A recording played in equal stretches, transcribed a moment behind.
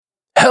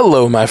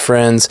Hello, my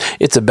friends.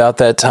 It's about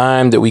that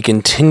time that we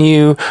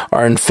continue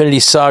our Infinity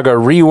Saga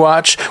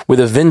rewatch with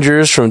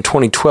Avengers from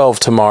 2012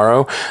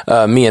 tomorrow.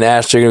 Me and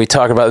Ashley are going to be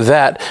talking about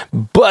that.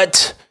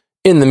 But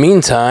in the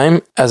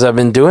meantime, as I've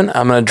been doing,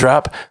 I'm going to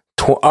drop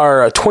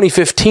our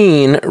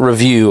 2015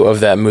 review of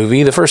that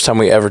movie, the first time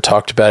we ever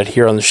talked about it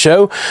here on the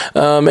show,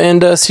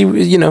 and so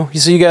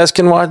you guys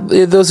can watch.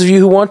 Those of you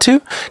who want to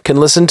can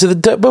listen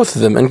to both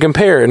of them and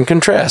compare and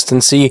contrast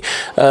and see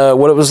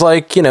what it was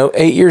like,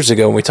 8 years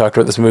ago when we talked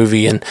about this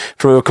movie, and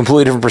from a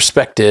completely different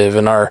perspective,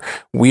 and our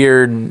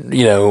weird,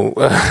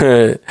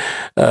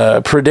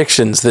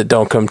 predictions that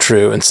don't come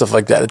true and stuff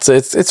like that.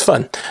 It's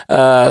fun.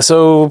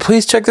 So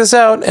please check this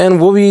out, and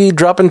we'll be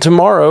dropping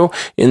tomorrow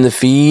in the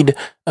feed.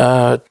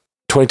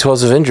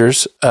 2012's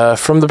Avengers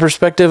from the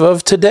perspective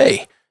of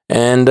today,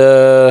 and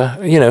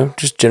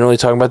just generally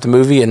talking about the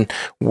movie and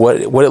what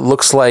it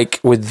looks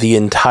like with the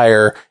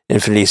entire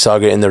Infinity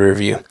Saga in the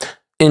review.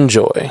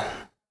 Enjoy.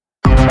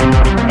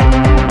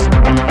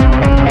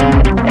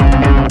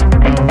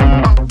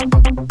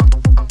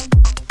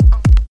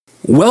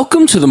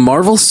 Welcome to the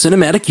Marvel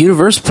Cinematic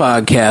Universe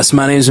podcast.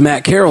 My name is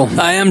Matt Carroll.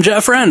 I am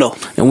Jeff Randall.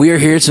 And we are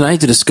here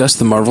tonight to discuss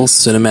the Marvel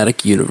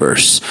Cinematic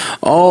Universe.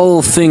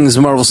 All things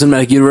Marvel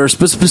Cinematic Universe,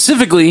 but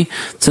specifically,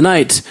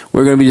 tonight,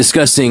 we're going to be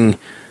discussing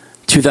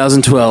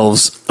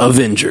 2012's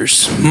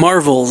Avengers.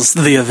 Marvel's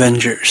The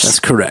Avengers.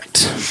 That's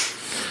correct.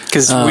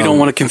 Because we don't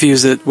want to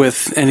confuse it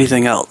with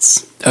anything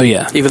else. Oh,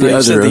 yeah. Even though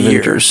you said the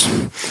Avengers.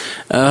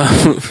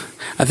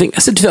 I think I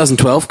said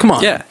 2012. Come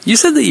on. Yeah, you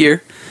said the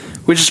year.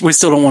 We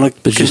still don't want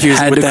to confuse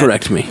it with that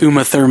correct me.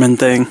 Uma Thurman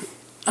thing.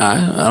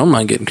 I don't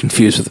mind getting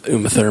confused with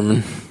Uma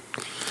Thurman.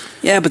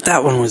 Yeah, but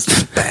that one was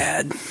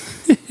bad.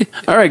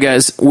 All right,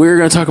 guys. We're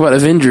going to talk about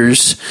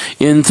Avengers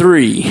in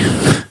 3,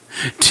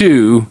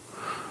 2,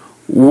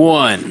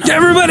 1.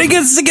 Everybody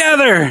gets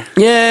together!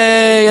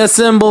 Yay!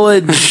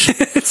 Assemblage!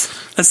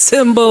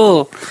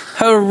 Assemble!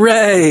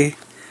 Hooray!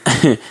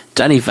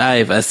 Johnny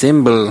 5,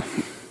 assemble.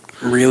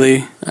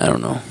 Really? I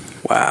don't know.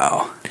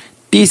 Wow.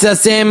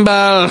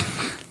 Disassemble!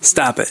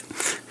 Stop it.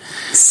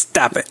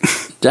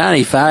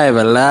 Johnny 5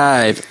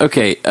 alive.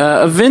 Okay,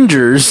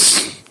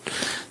 Avengers.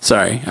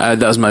 Sorry,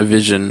 that was my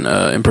Vision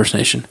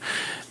impersonation.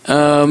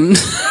 God,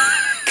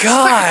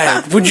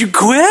 would you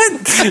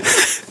quit?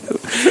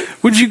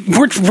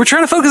 We're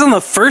trying to focus on the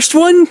first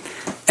one,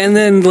 and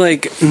then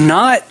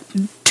not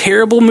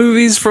terrible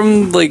movies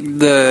from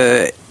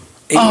the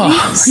 80s.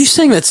 Oh, are you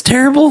saying that's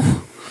terrible?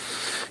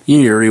 You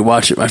need to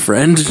rewatch it, my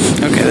friend.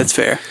 Okay, that's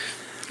fair.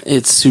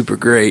 It's super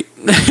great.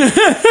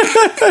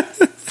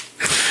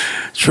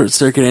 Short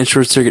Circuit and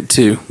Short Circuit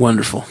 2.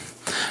 Wonderful.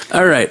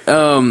 All right.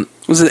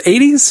 Was it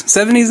 80s?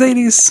 70s,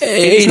 80s?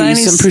 80s,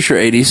 90s? I'm pretty sure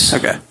 80s.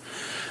 Okay.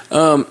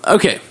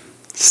 Okay.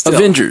 Still.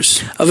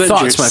 Avengers.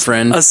 Thoughts, my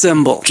friend.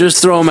 Assemble. Just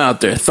throw them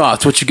out there.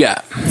 Thoughts. What you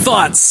got?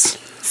 Thoughts.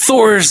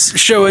 Thor's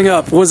showing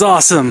up was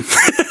awesome.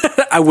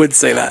 I would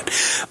say that.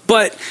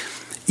 But,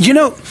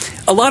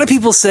 a lot of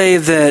people say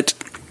that...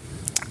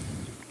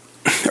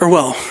 Or,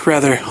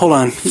 rather, hold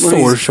on.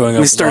 Thor showing up.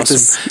 Let me start awesome.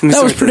 this.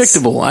 That was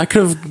predictable. I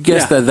could have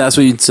guessed that that's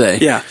what you'd say.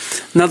 Yeah.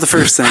 Not the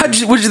first thing. What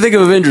did you think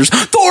of Avengers?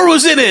 Thor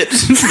was in it!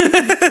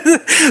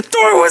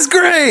 Thor was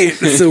great!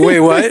 So, wait,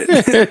 what?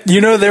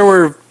 There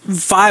were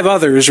 5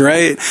 others,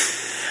 right?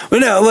 But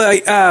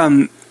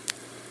no,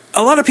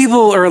 a lot of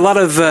people, or a lot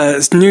of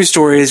news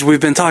stories, we've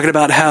been talking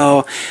about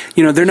how,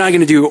 they're not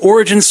going to do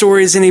origin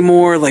stories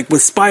anymore. Like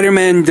with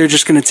Spider-Man, they're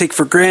just going to take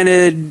for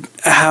granted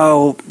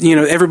how,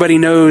 everybody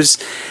knows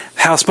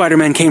how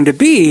Spider-Man came to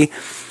be.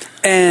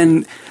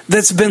 And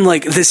that's been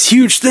this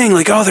huge thing.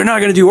 They're not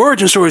going to do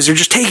origin stories. They're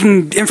just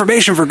taking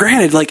information for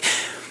granted.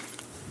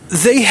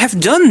 They have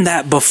done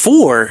that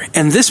before.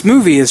 And this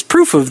movie is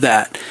proof of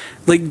that.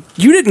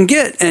 You didn't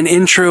get an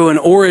intro and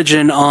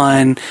origin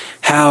on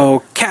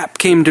how Cap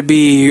came to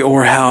be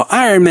or how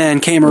Iron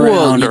Man came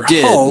around or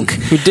Hulk.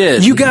 You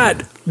did. You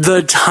got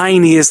the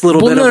tiniest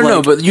little bit of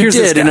no, but you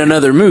did in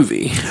another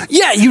movie.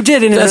 Yeah, you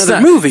did in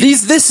another movie.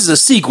 This is a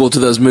sequel to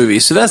those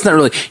movies, so that's not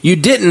really... You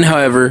didn't,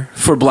 however,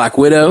 for Black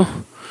Widow,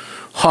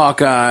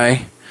 Hawkeye...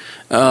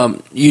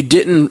 you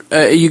didn't.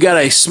 You got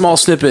a small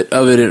snippet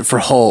of it for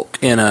Hulk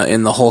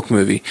in the Hulk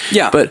movie.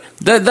 Yeah, but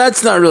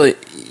that's not really...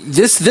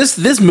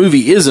 This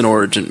movie is an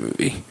origin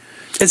movie.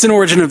 It's an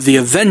origin of the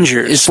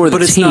Avengers, it's for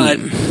the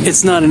team.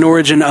 It's not an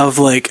origin of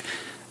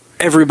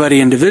everybody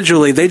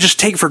individually. They just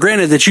take for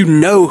granted that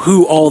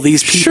who all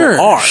these people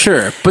are.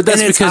 Sure, but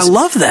that's because I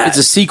love that it's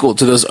a sequel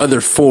to those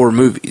other 4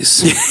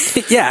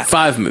 movies. Yeah,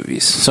 5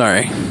 movies.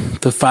 Sorry,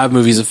 the 5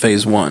 movies of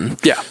Phase 1.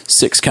 Yeah,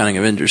 6 counting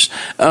Avengers.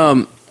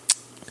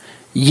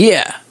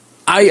 Yeah,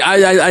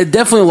 I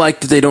definitely like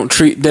that they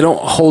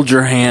don't hold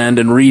your hand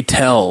and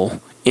retell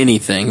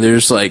anything.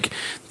 There's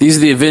these are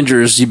the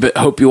Avengers.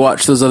 Hope you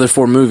watch those other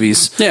 4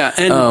 movies. Yeah,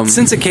 and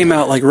since it came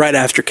out right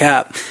after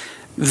Cap,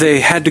 they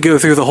had to go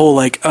through the whole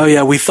oh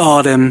yeah, we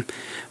thawed him,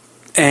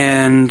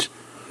 and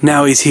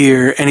now he's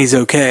here and he's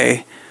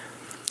okay.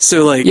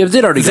 So like, Yeah, but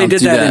they'd already they gone did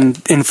through that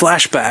in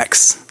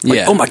flashbacks. Like,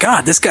 Yeah. oh my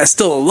god, this guy's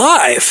still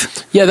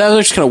alive. Yeah, that was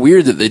actually kind of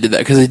weird that they did that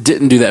because they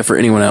didn't do that for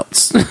anyone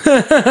else.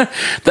 I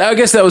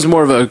guess that was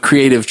more of a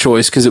creative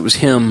choice because it was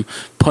him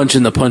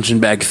punching the punching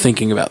bag,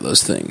 thinking about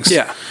those things.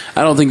 Yeah.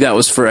 I don't think that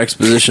was for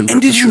exposition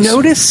And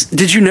purposes.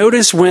 did you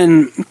notice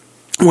when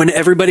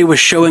everybody was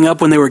showing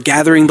up, when they were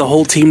gathering the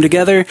whole team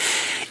together,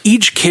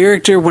 each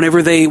character,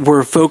 whenever they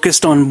were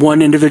focused on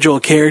one individual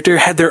character,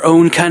 had their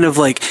own kind of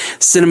like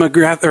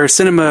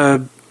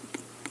cinematographic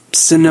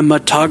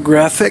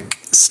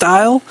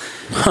style.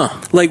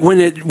 Huh. Like when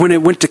it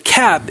went to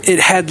Cap, it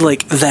had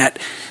like that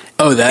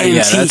antique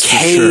that's for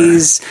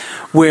haze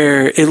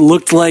where it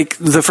looked like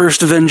the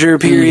first Avenger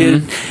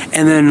period,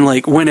 and then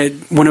like when it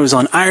was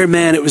on Iron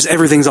Man,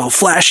 everything's all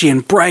flashy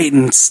and bright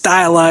and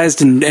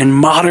stylized and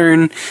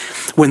modern.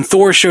 When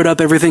Thor showed up,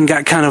 everything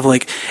got kind of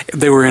like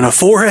they were in a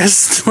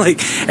forest.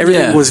 Like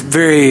everything was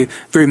very,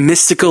 very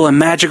mystical and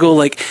magical.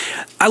 Like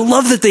I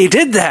love that they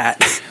did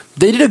that.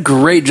 They did a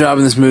great job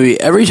in this movie.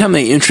 Every time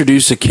they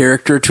introduce a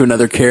character to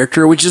another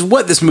character, which is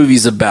what this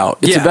movie's about.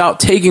 It's about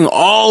taking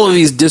all of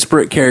these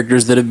disparate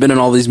characters that have been in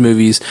all these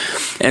movies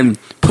and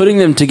putting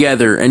them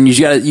together, and you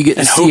get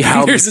to see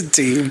how there's a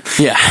team.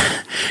 Yeah,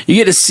 you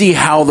get to see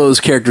how those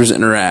characters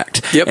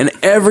interact. Yep. And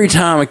every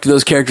time like,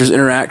 those characters'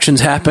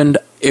 interactions happened,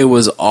 it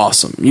was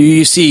awesome.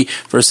 You see,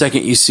 for a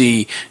second,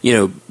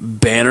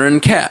 Banner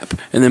and Cap,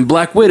 and then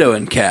Black Widow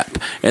and Cap,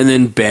 and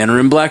then Banner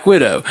and Black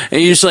Widow,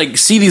 and you just like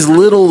see these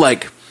little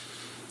like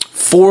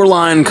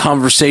 4-line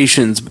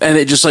conversations, and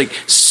it just like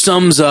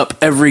sums up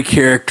every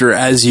character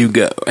as you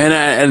go.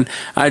 And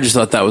I just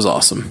thought that was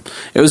awesome.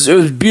 It was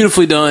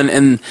beautifully done.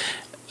 And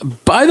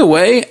by the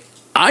way,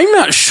 I'm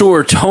not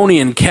sure Tony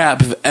and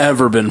Cap have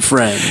ever been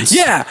friends.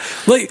 Yeah,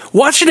 like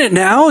watching it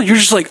now, you're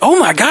just like, oh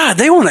my god,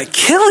 they want to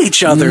kill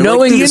each other.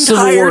 Knowing like, that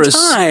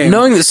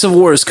Civil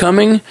War is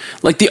coming,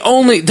 like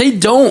they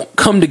don't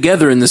come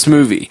together in this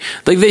movie.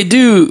 Like they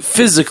do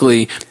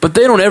physically, but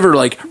they don't ever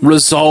like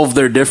resolve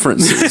their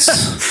differences.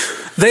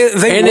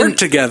 They work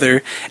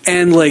together,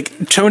 and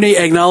like Tony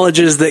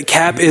acknowledges that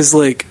Cap is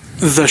like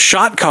the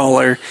shot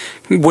caller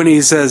when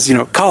he says,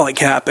 call it,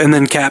 Cap, and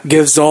then Cap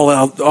gives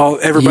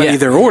everybody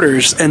their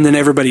orders, and then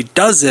everybody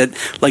does it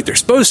like they're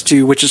supposed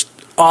to, which is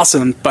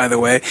awesome, by the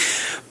way.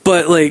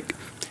 But like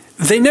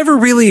they never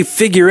really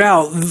figure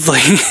out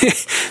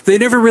their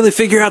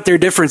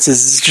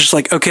differences. It's just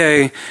like,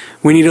 okay,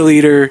 we need a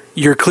leader.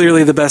 You're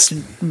clearly the best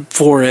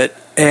for it,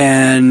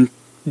 and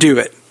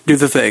do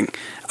the thing.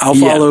 I'll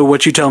follow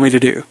what you tell me to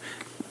do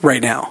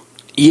right now.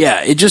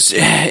 Yeah,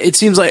 it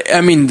seems like,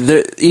 I mean,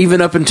 even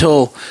up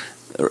until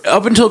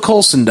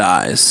Coulson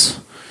dies,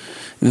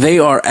 they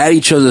are at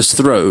each other's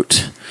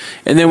throat.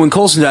 And then when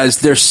Coulson dies,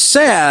 they're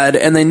sad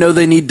and they know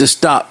they need to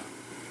stop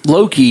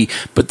Loki,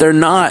 but they're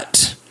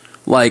not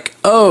like,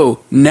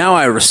 oh, now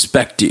I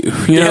respect you.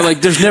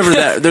 Like there's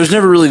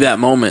never really that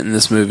moment in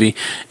this movie.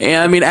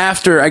 And I mean,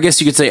 I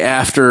guess you could say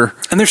after,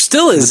 and there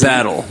still is the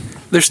battle.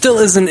 There still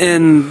isn't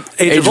in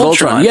Age of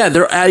Ultron. Yeah,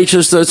 they're at each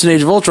other's throats in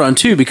Age of Ultron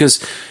too,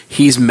 because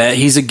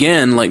he's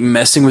again like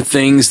messing with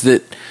things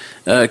that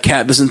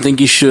Cap doesn't think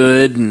he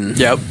should. And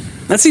yep,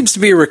 that seems to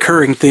be a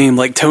recurring theme.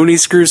 Like Tony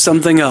screws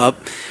something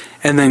up,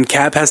 and then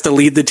Cap has to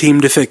lead the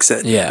team to fix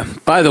it. Yeah.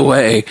 By the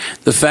way,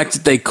 the fact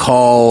that they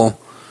call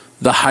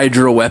the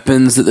Hydra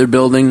weapons that they're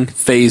building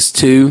Phase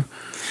 2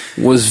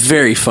 was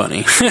very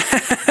funny.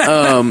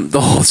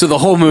 The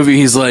whole movie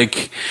he's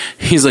like,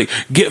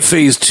 get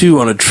Phase 2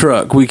 on a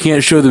truck. We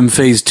can't show them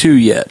Phase 2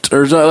 yet,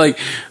 or like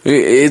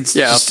it's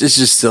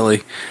just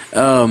silly.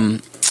 I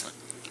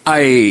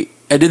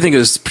did think it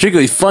was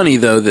particularly funny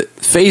though that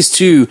Phase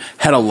 2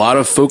 had a lot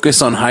of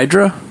focus on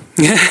Hydra.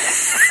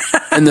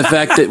 And the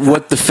fact that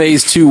what the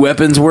Phase 2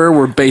 weapons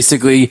were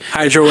basically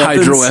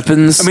Hydra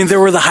weapons. I mean, there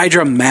were the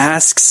Hydra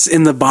masks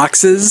in the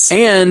boxes.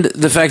 And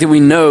the fact that we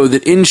know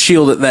that in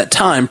S.H.I.E.L.D. at that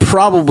time,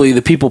 probably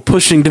the people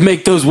pushing to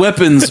make those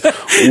weapons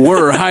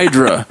were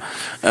Hydra.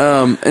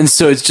 And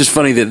so it's just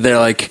funny that they're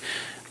like,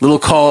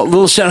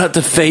 little shout out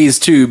to Phase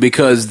 2,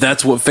 because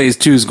that's what Phase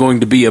 2 is going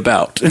to be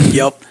about.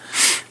 Yep.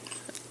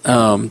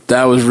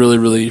 That was really,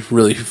 really,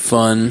 really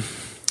fun.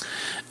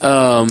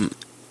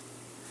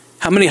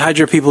 How many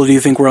Hydra people do you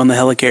think were on the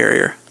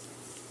helicarrier?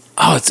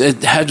 Oh, it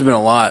had to have been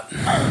a lot.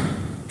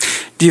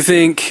 Do you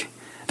think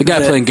the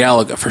guy playing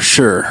Galaga for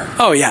sure?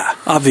 Oh yeah,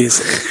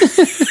 obviously.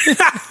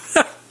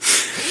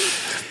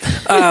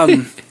 How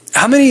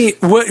many?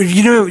 What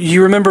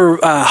you remember?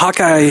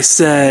 Hawkeye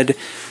said,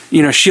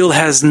 S.H.I.E.L.D.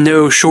 has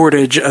no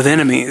shortage of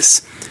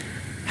enemies.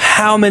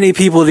 How many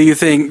people do you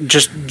think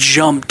just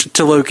jumped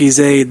to Loki's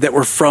aid that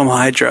were from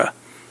Hydra?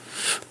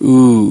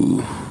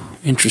 Ooh,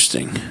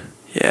 interesting.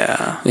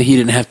 Yeah. That he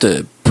didn't have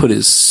to put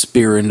his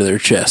spear into their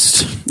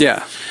chest.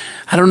 Yeah.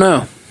 I don't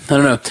know.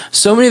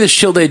 So many of the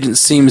S.H.I.E.L.D. agents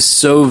seem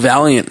so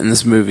valiant in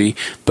this movie,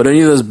 but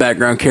any of those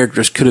background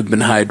characters could have been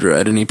Hydra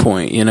at any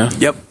point,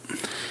 Yep.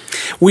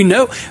 We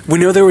know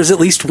there was at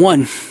least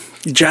one.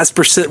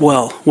 Jasper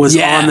Sitwell was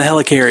on the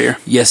helicarrier.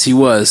 Yes, he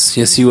was.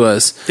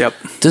 Yep.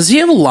 Does he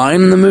have a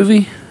line in the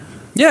movie?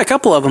 Yeah, a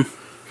couple of them.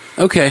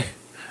 Okay.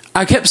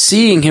 I kept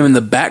seeing him in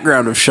the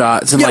background of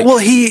shots. And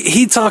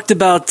he talked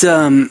about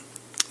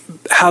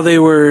how they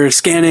were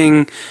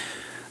scanning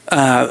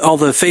all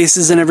the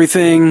faces and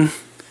everything,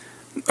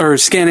 or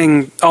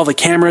scanning all the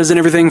cameras and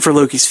everything for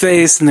Loki's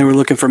face, and they were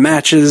looking for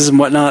matches and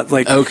whatnot.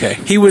 Like, okay,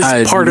 he was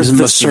part of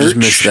the search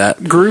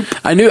group.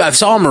 I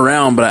saw him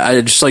around, but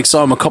I just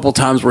saw him a couple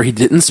times where he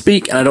didn't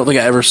speak, and I don't think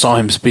I ever saw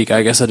him speak.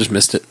 I guess I just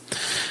missed it.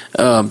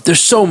 There's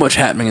so much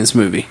happening in this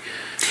movie.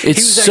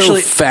 It's so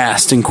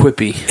fast and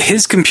quippy.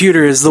 His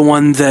computer is the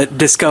one that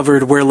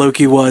discovered where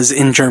Loki was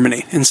in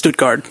Germany, in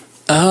Stuttgart.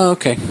 Oh,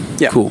 okay.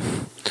 Yeah. Cool.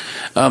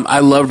 I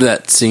loved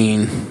that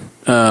scene.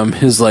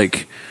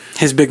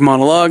 His big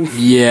monologue.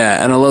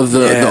 Yeah, and I love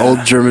the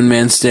old German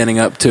man standing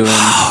up to him.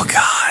 Oh,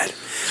 God.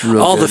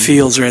 All good. The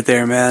feels right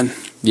there, man.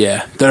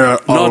 Yeah. There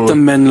are not the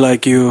men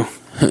like you.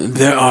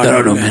 There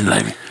are no men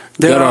like me.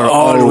 There are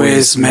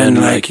always men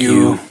like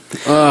you.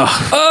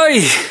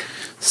 Oy!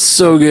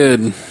 So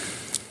good.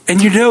 And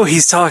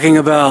he's talking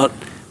about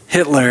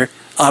Hitler,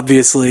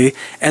 obviously.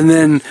 And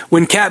then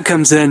when Cap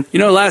comes in,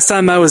 last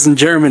time I was in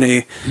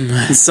Germany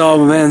and saw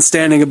a man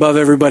standing above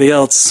everybody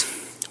else,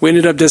 we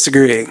ended up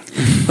disagreeing.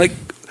 Like,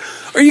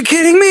 are you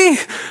kidding me?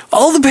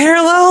 All the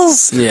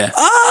parallels? Yeah.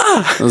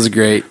 That was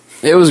great.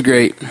 It was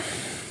great.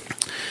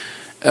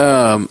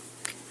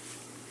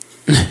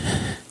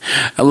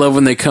 I love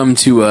when they come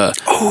to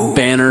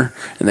Banner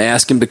and they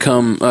ask him to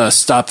come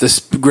stop this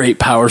great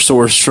power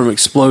source from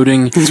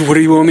exploding. What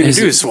do you want me to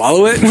do?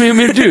 Swallow it? What do you want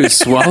me to do?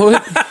 Swallow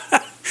it?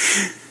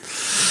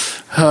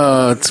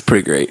 It's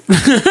pretty great.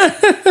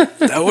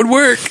 That would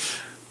work.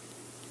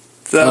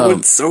 That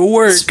would so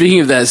work.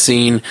 Speaking of that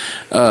scene,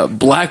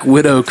 Black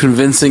Widow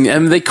convincing,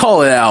 and they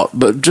call it out,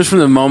 but just from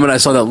the moment I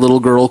saw that little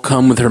girl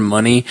come with her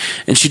money,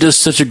 and she does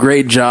such a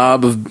great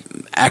job of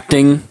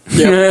acting.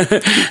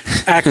 Yep.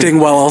 Acting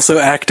while also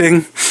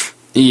acting.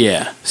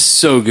 Yeah,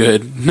 so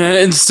good.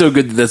 And so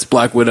good that that's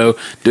Black Widow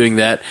doing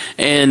that.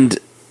 And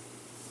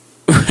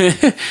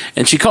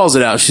and she calls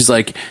it out. She's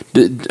like,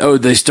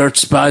 they start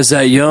spies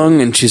that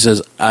young? And she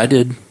says, I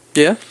did.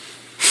 Yeah.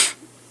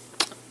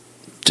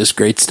 Just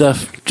great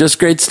stuff. Just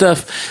great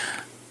stuff.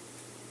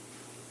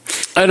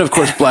 And of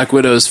course, Black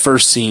Widow's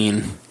first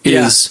scene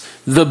is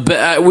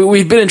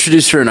we've been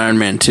introduced to her in Iron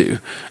Man 2.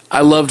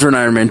 I loved her in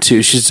Iron Man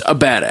 2. She's a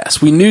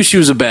badass. We knew she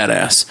was a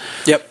badass.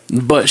 Yep.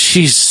 But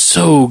she's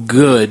so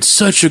good.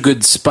 Such a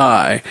good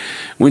spy.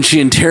 When she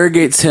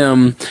interrogates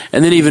him,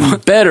 and then even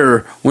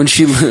better when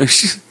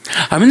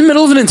I'm in the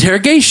middle of an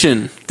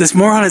interrogation. This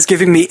moron is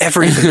giving me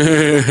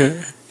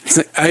everything. He's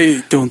like,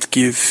 I don't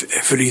give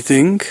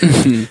everything.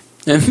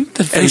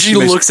 And she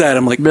looks at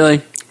him like,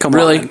 really? Come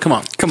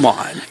on. Come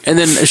on. And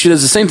then she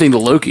does the same thing to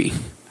Loki,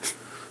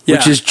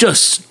 which is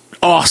just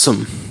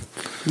awesome.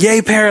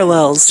 Yay,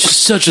 parallels. She's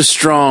such a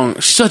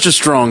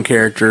strong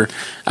character.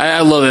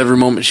 I love every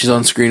moment she's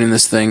on screen in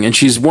this thing, and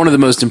she's one of the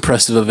most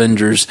impressive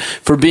Avengers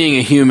for being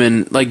a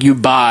human. Like, you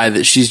buy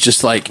that she's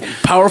just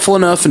powerful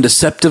enough and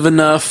deceptive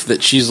enough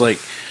that she's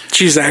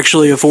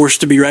actually a force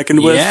to be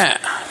reckoned with. Yeah.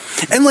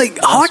 And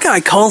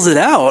Hawkeye calls it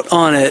out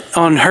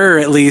on her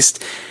at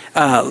least.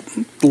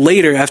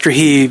 Later, after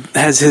he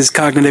has his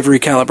cognitive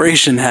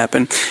recalibration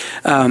happen,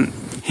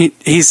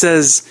 he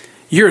says,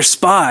 "You're a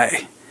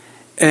spy,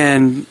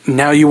 and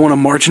now you want to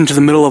march into the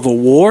middle of a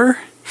war?"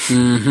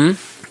 Mm-hmm.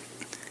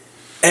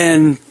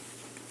 And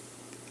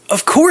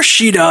of course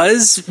she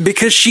does,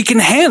 because she can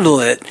handle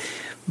it.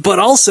 But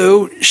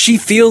also, she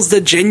feels the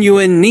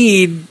genuine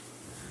need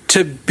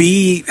to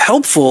be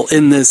helpful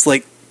in this.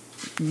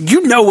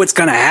 You know what's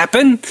going to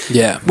happen.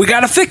 Yeah. We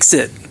got to fix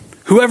it.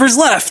 Whoever's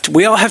left,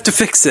 we all have to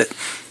fix it.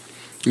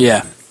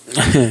 Yeah.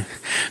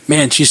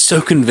 Man, she's so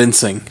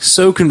convincing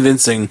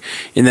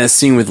in that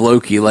scene with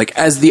Loki.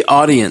 As the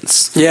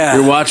audience,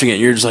 you're watching it,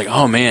 you're just like,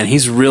 oh man,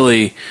 he's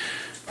really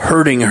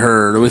hurting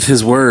her with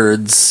his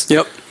words.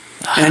 Yep.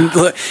 And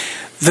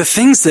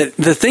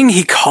the thing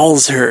he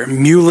calls her,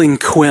 Mewling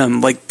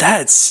Quim,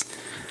 that's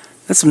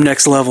some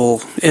next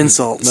level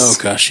insults. Oh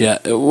gosh, yeah.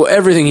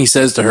 Everything he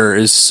says to her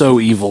is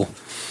so evil.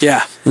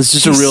 Yeah. It's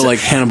just a real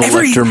Hannibal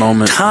Lecter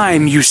moment. Every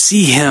time you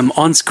see him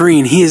on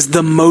screen, he is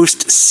the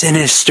most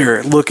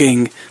sinister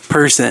looking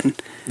person.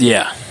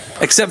 Yeah.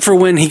 Except for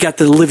when he got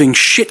the living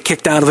shit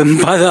kicked out of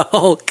him by the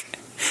Hulk.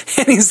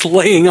 And he's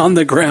laying on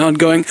the ground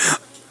going,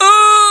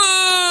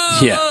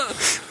 "Ugh!" Yeah.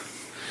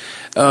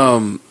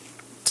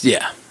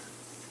 Yeah.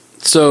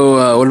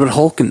 So, what about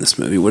Hulk in this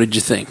movie? What did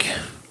you think?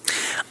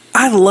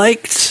 I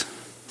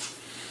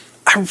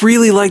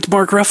really liked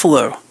Mark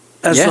Ruffalo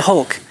as the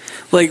Hulk.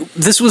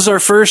 This was our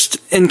first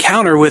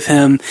encounter with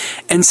him,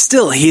 and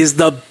still, he is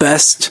the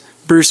best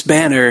Bruce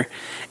Banner.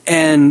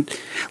 And,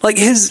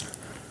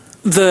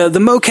 the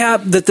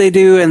mocap that they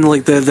do, and,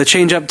 the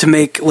change up to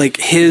make,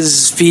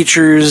 his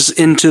features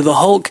into the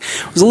Hulk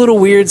was a little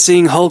weird,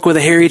 seeing Hulk with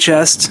a hairy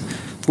chest.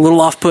 A little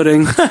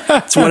off-putting.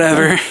 It's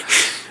whatever. I'm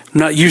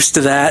not used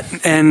to that.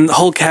 And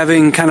Hulk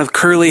having kind of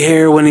curly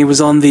hair when he was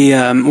on the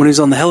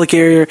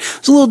helicarrier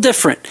was a little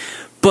different.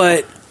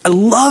 But I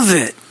love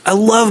it. I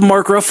love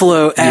Mark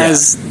Ruffalo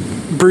as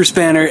Bruce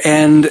Banner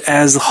and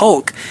as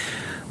Hulk.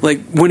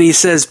 Like when he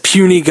says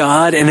puny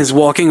god and is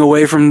walking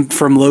away from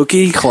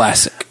Loki.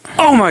 Classic.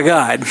 Oh my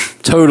god.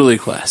 Totally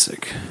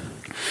classic.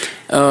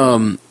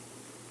 And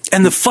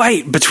the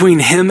fight between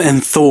him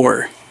and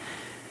Thor.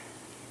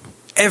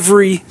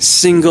 Every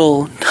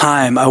single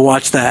time I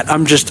watch that,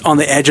 I'm just on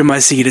the edge of my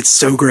seat. It's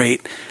so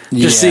great.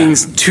 Just seeing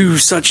two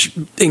such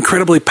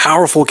incredibly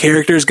powerful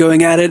characters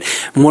going at it,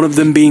 one of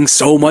them being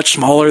so much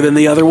smaller than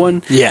the other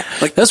one. Yeah.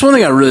 Like, that's one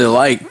thing I really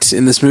liked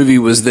in this movie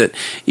was that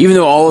even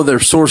though all of their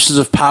sources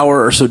of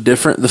power are so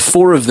different, the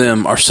four of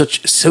them are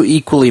so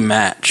equally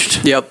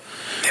matched. Yep.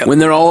 When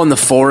they're all in the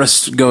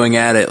forest going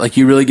at it, like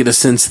you really get a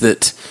sense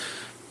that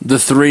the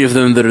three of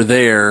them that are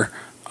there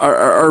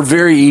are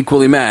very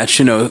equally matched.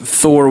 You know,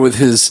 Thor with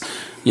his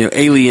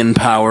alien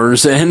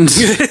powers and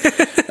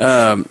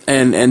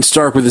and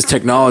Stark with his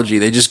technology.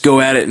 They just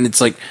go at it, and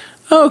it's like,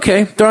 oh,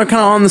 okay, they're kind of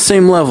on the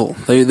same level.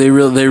 They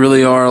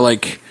really are,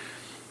 like,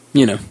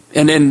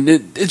 and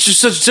it's just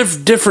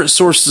such different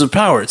sources of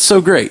power. It's so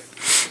great.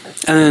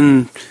 And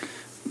then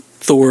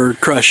Thor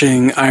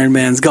crushing Iron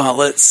Man's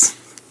gauntlets.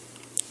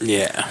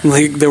 Yeah.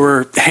 Like they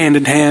were hand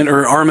in hand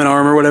or arm in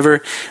arm or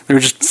whatever. They were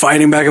just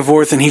fighting back and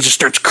forth, and he just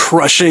starts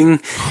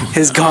crushing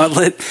his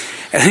gauntlet.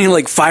 And then he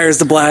like fires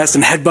the blast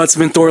and headbutts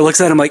him, and Thor looks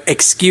at him like,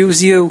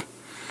 "Excuse you?"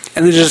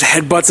 And then just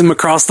headbutts him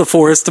across the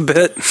forest a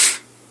bit.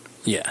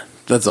 Yeah,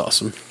 that's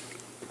awesome.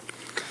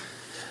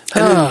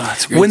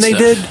 That's great when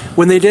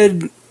they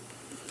did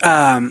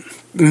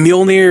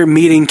Mjolnir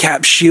meeting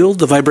Cap's shield,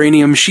 the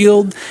vibranium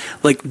shield,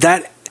 like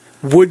that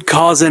would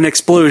cause an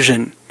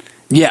explosion.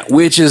 Yeah,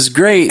 which is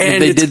great that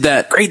they did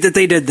that. Great that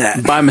they did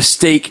that. By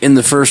mistake in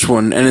the first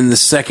one, and in the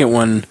second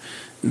one,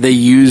 they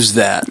used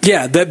that.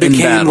 Yeah, that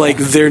became like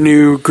their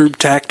new group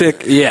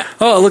tactic. Yeah.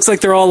 Oh, it looks like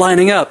they're all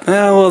lining up.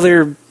 Oh, well,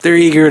 they're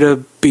eager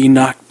to be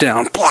knocked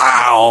down.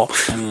 Plow.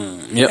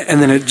 Yep.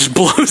 And then it just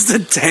blows the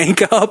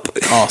tank up.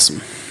 Awesome.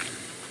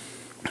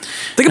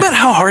 Think about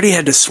how hard he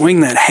had to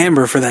swing that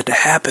hammer for that to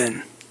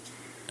happen.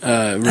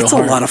 That's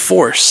hard. A lot of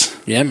force.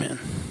 Yeah, man.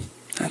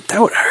 That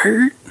would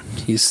hurt.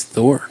 He's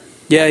Thor.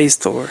 Yeah, he's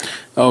Thor.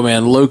 Oh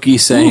man, Loki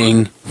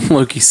saying,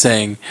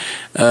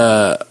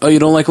 oh, you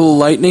don't like a little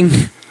lightning?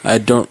 I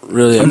don't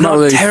really. I'm not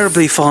really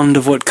terribly fond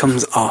of what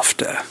comes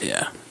after.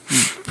 Yeah,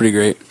 pretty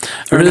great.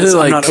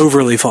 I'm not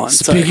overly fond.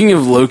 Speaking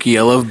of Loki,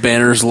 I love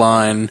Banner's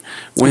line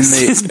when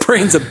his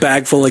brain's a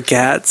bag full of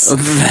cats.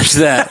 That's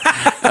that.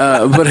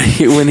 But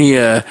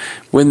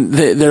when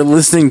they're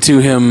listening to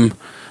him.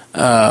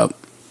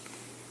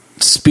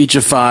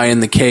 Speechify in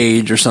the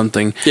cage or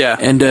something. Yeah.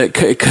 And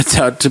it cuts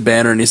out to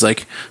Banner, and he's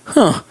like,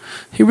 huh,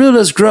 he really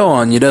does grow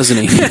on you, doesn't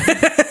he? I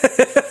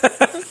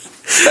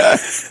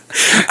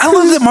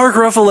love that Mark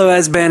Ruffalo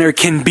as Banner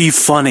can be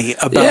funny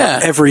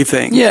about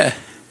everything. Yeah,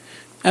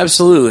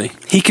 absolutely.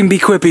 He can be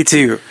quippy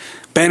too.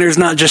 Banner's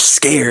not just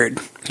scared.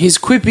 He's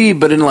quippy,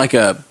 but in like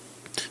a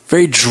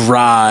very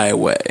dry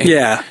way.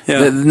 Yeah.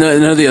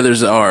 None of the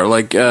others are.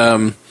 Like,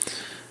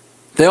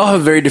 they all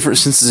have very different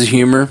senses of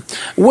humor.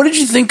 What did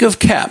you think of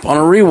Cap on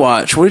a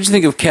rewatch? What did you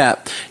think of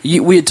Cap?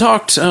 We had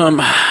talked. One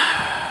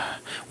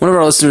of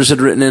our listeners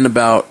had written in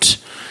about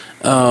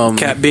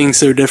Cap being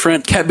so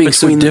different. Cap being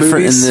so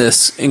different in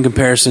this in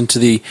comparison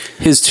to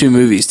his two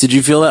movies. Did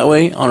you feel that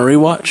way on a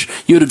rewatch?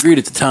 You had agreed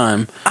at the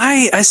time.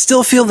 I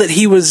still feel that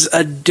he was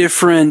a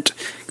different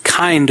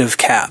kind of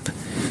Cap.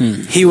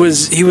 He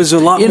was a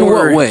lot more. In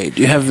what way?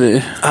 Do you have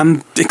the?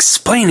 I'm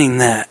explaining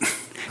that.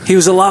 He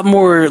was a lot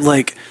more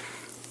like.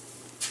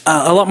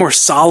 A lot more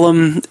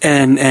solemn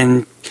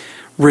and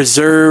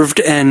reserved,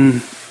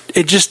 and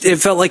it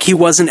felt like he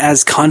wasn't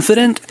as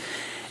confident.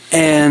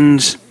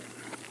 And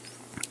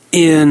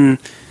in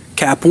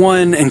Cap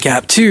 1 and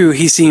Cap 2,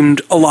 he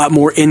seemed a lot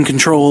more in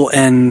control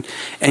and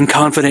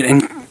confident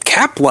and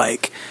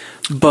Cap-like.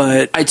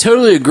 But I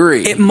totally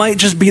agree. It might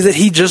just be that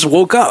he just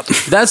woke up.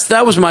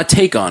 That was my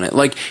take on it.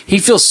 Like he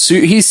feels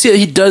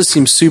he does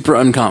seem super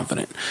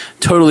unconfident.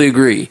 Totally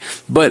agree.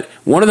 But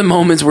one of the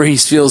moments where he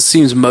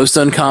seems most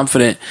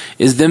unconfident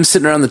is them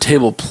sitting around the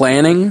table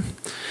planning.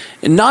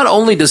 And not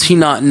only does he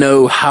not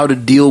know how to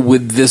deal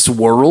with this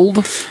world,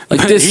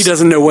 like this, he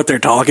doesn't know what they're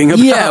talking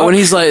about. Yeah, when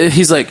he's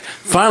like,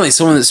 finally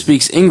someone that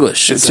speaks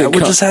English. Is that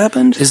what just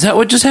happened? Is that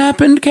what just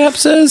happened? Cap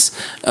says.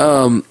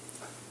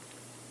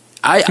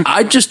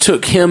 I just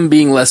took him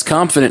being less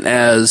confident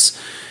as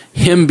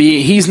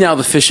he's now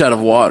the fish out of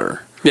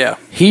water. Yeah.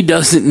 He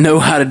doesn't know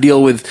how to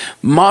deal with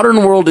modern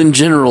world in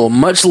general,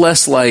 much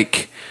less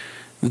like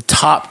the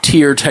top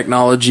tier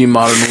technology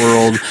modern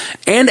world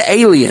and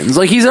aliens.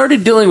 Like he's already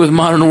dealing with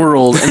modern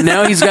world and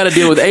now he's got to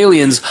deal with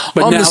aliens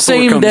on the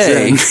same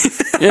day.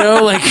 You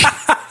know, like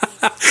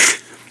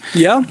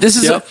yeah. This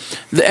is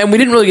and we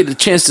didn't really get the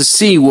chance to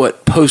see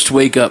what post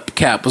wake up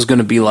Cap was going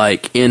to be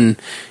like in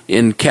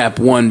Cap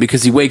 1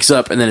 because he wakes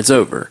up and then it's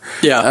over.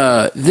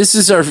 Yeah. This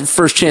is our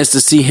first chance to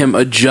see him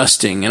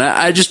adjusting, and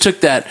I just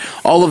took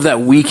all of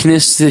that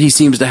weakness that he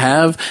seems to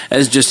have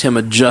as just him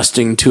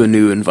adjusting to a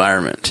new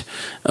environment.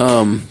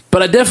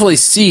 But I definitely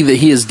see that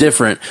he is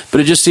different,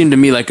 but it just seemed to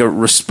me like a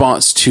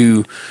response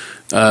to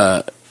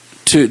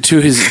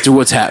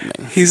what's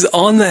happening. He's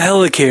on the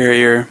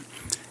helicarrier.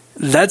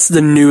 That's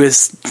the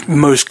newest,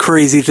 most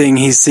crazy thing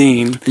he's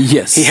seen.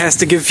 Yes. He has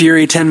to give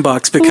Fury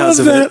 $10 because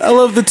of it. I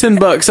love the $10.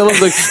 I love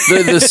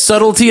the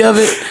subtlety of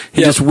it.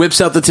 He just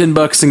whips out the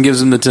 $10 and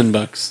gives him the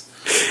 $10.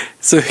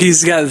 So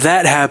he's got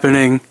that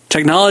happening.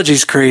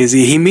 Technology's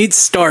crazy. He meets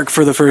Stark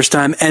for the first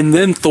time, and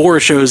then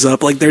Thor shows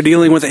up. Like, they're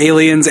dealing with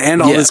aliens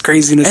and all this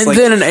craziness. And like,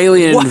 then an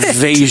alien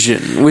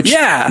invasion, which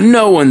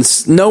no one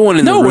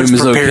in the room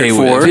is okay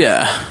for. with.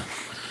 Yeah.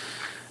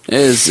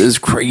 Is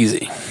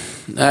crazy.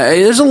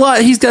 There's a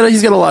lot. He's got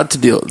a lot to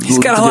deal. He's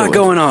got a lot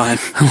going on.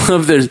 I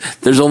love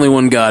there's only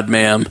one God,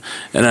 ma'am,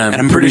 and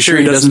I'm pretty sure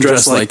he doesn't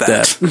dress like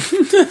that.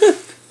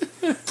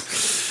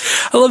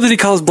 I love that he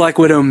calls Black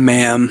Widow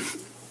ma'am.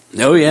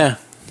 Oh yeah,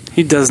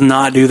 he does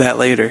not do that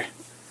later.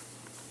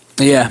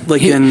 Yeah, like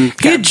he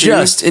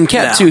adjusts in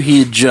Cat 2.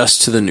 He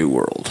adjusts to the new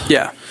world.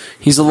 Yeah,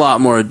 he's a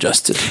lot more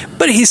adjusted,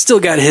 but he's still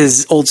got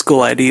his old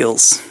school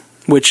ideals,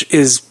 which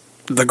is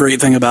the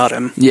great thing about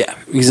him. Yeah,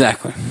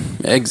 exactly.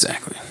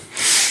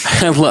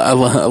 I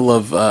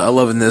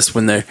love in this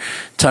when they're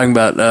talking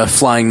about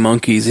flying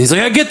monkeys. He's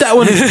like, I get that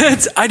one.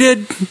 I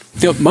did.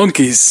 Yep,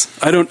 monkeys.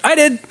 I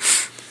did.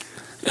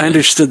 I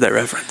understood that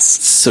reference.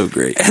 So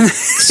great.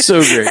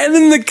 So great. And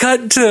then the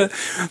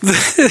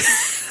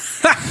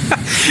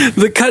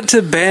cut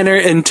to Banner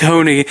and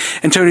Tony,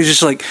 and Tony's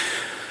just like,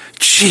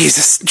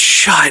 Jesus,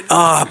 shut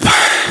up.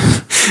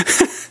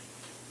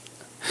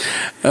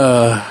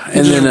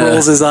 And then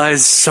rolls his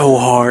eyes so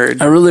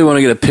hard. I really want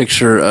to get a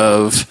picture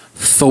of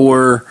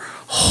Thor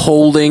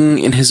holding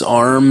in his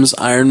arms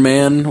Iron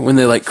Man when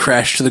they like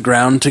crash to the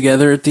ground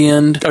together at the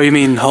end. Oh, you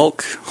mean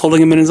Hulk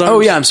holding him in his arms? Oh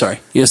yeah, I'm sorry.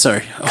 Yeah,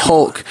 sorry.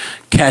 Hulk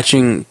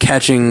catching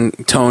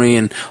Tony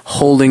and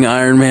holding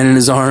Iron Man in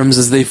his arms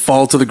as they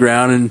fall to the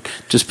ground, and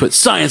just put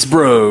 "Science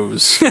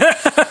Bros"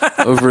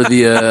 over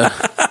the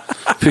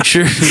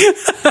picture.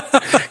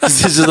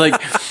 It's just like,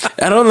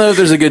 I don't know if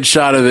there's a good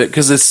shot of it,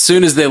 because as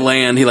soon as they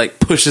land, he like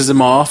pushes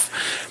him off,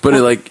 but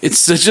it's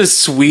such a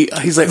sweet.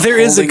 He's like, there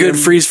is a good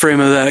freeze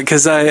frame of that,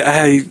 because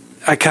I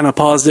kind of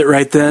paused it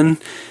right then,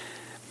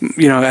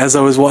 as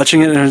I was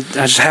watching it, and I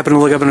just happened to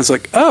look up, and it's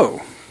like,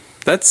 oh,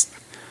 that's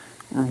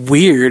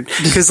weird,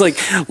 because like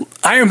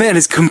Iron Man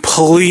is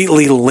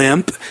completely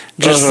limp,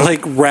 just like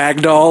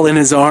ragdoll in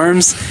his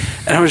arms,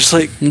 and I was just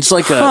like,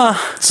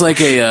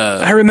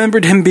 I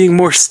remembered him being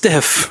more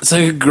stiff. It's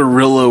like a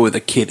gorilla with a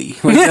kitty.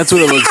 Like, that's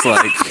what it looks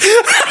like.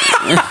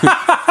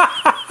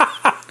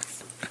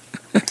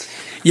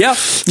 Yeah,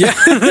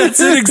 that's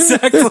it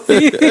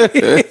exactly.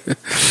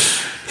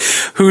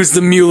 Who's the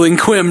mewling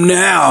Quim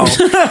now?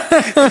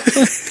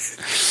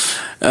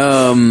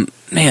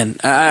 Man,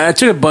 I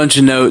took a bunch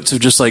of notes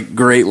of just like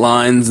great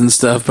lines and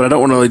stuff, but I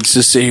don't want to like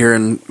just sit here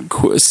and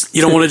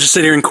You don't want to just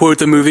sit here and quote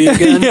the movie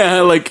again?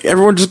 Yeah, like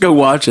everyone just go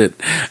watch it.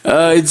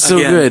 It's so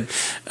good.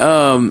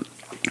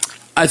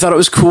 I thought it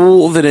was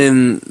cool that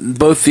in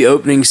both the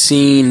opening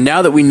scene,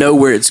 now that we know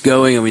where it's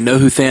going and we know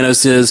who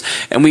Thanos is,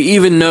 and we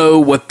even know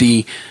what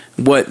the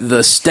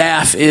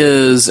staff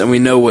is, and we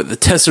know what the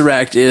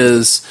Tesseract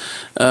is.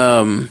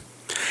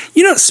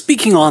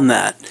 Speaking on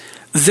that,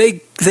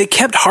 they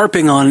kept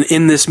harping on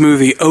in this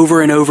movie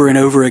over and over and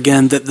over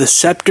again that the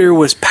scepter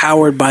was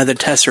powered by the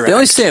Tesseract. They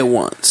only say it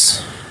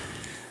once.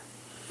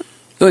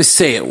 They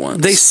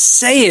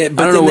say it,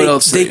 but I don't know what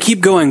else they keep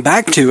going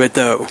back to it,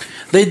 though.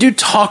 They do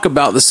talk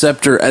about the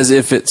scepter as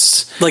if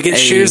it's like it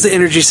shares the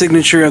energy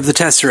signature of the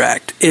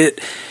Tesseract.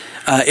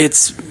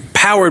 It's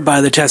powered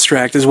by the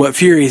Tesseract, is what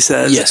Fury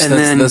says. Yes, and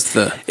then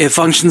it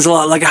functions a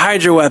lot like a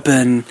Hydra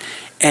weapon.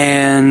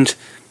 And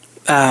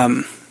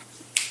damn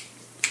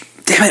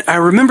it, I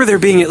remember there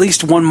being at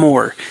least one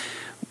more,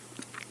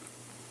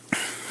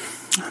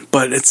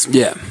 but it's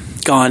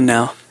gone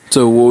now.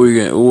 So what were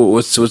you gonna?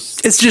 What's?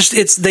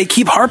 It's they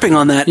keep harping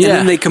on that, and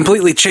then they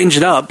completely change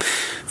it up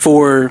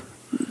for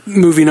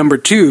movie number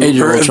 2, Age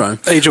of Ultron.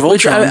 Age of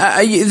Ultron.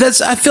 I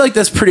feel like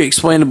that's pretty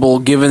explainable,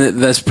 given that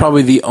that's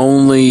probably the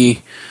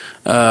only.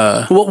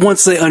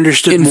 Once they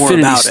understood more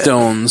about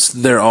stones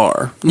there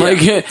are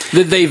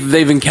that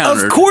they've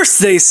encountered. Of course,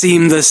 they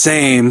seem the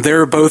same.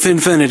 They're both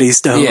Infinity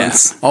Stones. Yeah.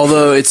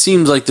 Although it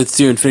seems like the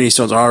 2 Infinity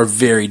Stones are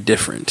very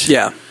different.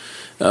 Yeah,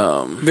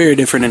 very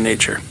different in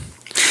nature.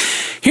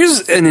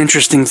 Here's an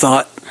interesting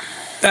thought.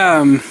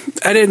 I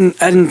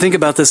didn't think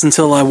about this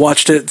until I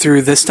watched it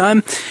through this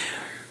time.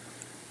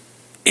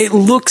 It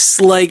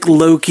looks like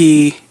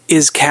Loki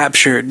is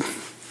captured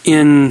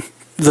in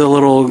the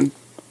little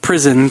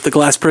prison, the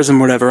glass prison,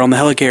 whatever, on the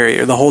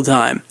helicarrier the whole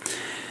time.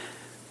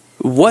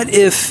 What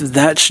if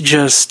that's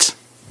just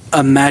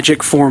a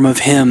magic form of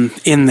him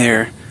in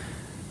there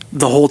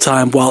the whole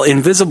time, while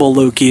invisible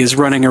Loki is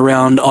running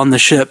around on the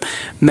ship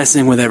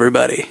messing with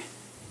everybody?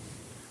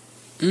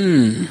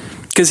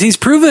 Because he's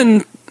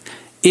proven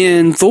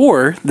in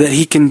Thor that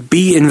he can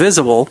be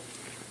invisible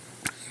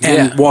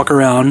and walk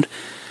around,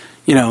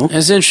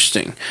 That's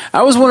interesting.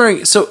 I was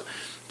wondering, so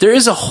there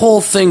is a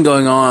whole thing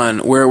going on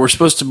where we're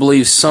supposed to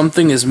believe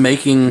something is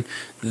making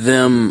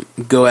them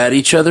go at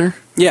each other.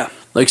 Yeah.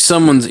 Like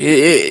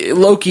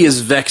Loki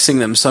is vexing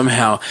them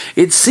somehow.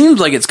 It seems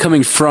like it's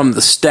coming from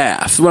the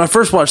staff. When I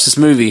first watched this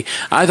movie,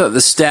 I thought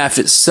the staff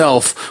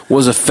itself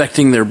was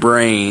affecting their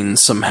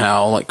brains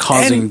somehow, like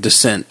causing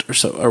dissent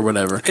or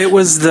whatever. It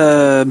was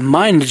the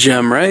mind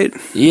gem, right?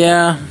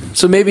 Yeah.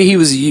 So maybe he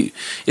was. Is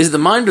it the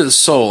mind or the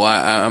soul?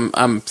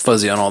 I'm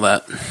fuzzy on all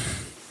that.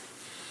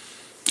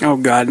 Oh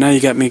God! Now you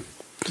got me.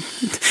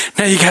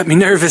 Now you got me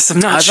nervous. I'm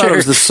not sure. I thought it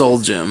was the soul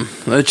gem,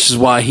 which is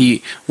why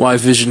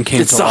Vision came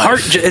it's to the life.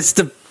 heart. It's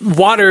the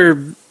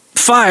water,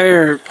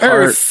 fire,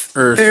 earth,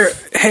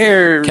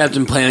 hair.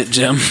 Captain Planet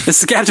gem.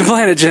 It's the Captain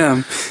Planet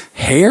gem.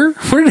 Hair?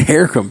 Where did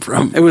hair come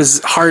from? It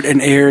was heart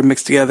and air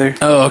mixed together.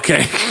 Oh,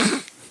 okay.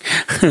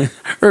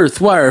 Earth,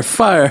 wire,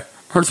 fire.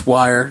 Earth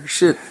wire.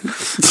 Shit.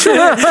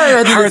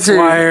 Earth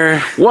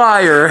wire.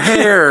 Wire,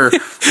 hair.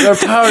 Our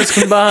powers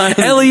combined.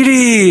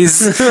 LEDs.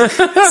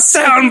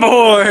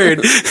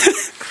 Soundboard.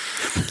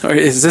 Or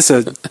is this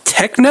a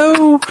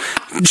techno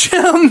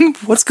gem?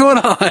 What's going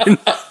on?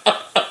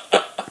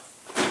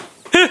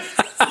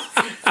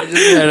 I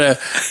just had a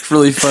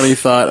really funny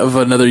thought of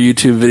another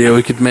YouTube video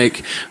we could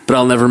make, but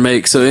I'll never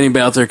make. So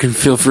anybody out there can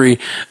feel free.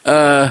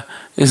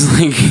 It's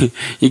like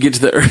you get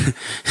to the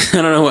earth.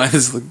 I don't know why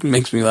this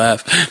makes me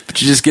laugh,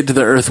 but you just get to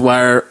the earth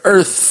wire,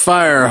 earth,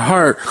 fire,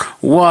 heart,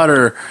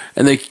 water,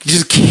 and they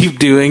just keep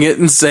doing it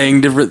and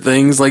saying different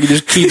things. Like it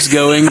just keeps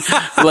going.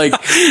 Like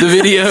the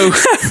video.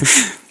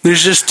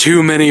 There's just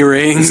too many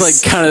rings.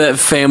 It's like kind of that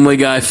Family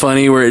Guy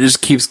funny where it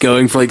just keeps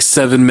going for like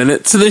 7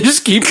 minutes. So they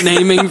just keep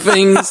naming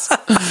things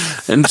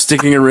and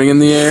sticking a ring in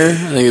the air.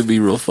 I think it'd be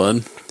real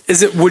fun.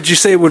 Would you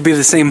say it would be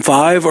the same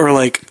 5 or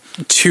like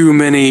too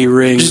many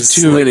rings? Just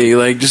too many,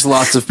 like just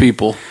lots of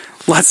people.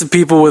 Lots of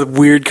people with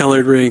weird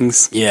colored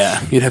rings.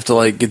 Yeah, you'd have to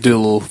like do a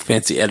little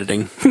fancy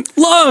editing.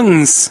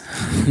 Lungs!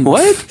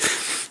 What?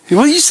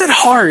 Well, you said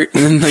heart.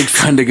 And then like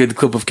find a good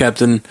clip of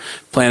Captain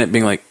Planet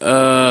being like,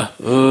 like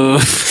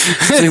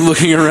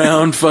looking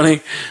around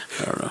funny.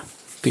 I don't know. I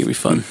think it'd be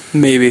fun.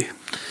 Maybe.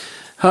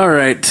 All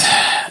right.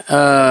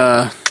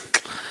 I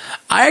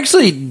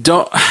actually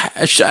don't.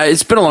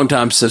 It's been a long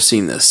time since I've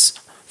seen this.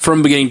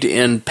 From beginning to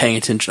end, paying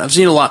attention. I've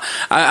seen a lot.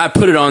 I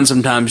put it on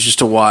sometimes just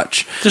to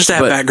watch. Just to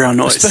have background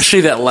noise. Especially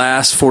that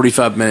last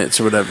 45 minutes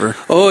or whatever.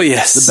 Oh,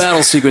 yes. The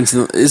battle sequence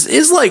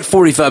is like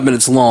 45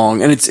 minutes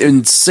long, and it's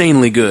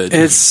insanely good.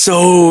 It's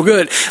so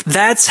good.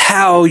 That's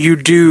how you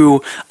do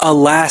a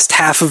last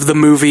half of the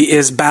movie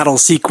is battle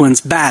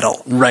sequence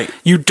battle. Right.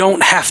 You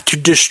don't have to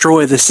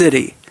destroy the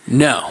city.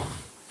 No.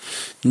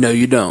 No,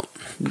 you don't.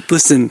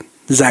 Listen,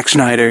 Zack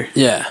Snyder.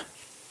 Yeah.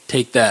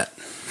 Take that.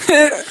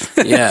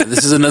 Yeah,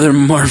 this is another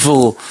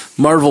Marvel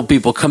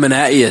people coming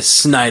at you,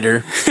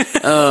 Snyder.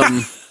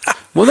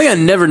 One thing I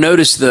never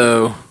noticed,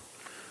 though,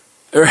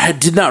 or I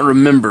did not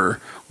remember,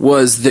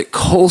 was that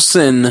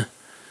Coulson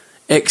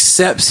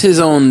accepts his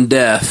own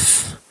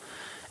death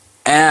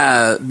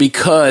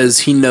because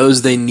he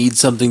knows they need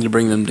something to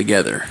bring them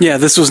together. Yeah,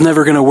 this was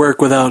never going to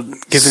work without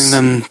giving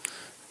them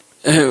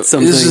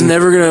something. This is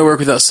never going to work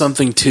without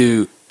something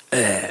to...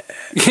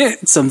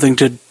 something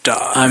to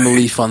die. I'm a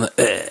leaf on the...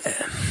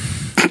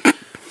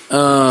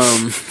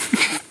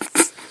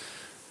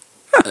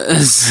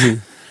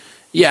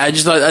 yeah, I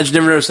just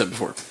never noticed that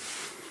before.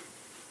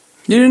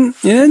 You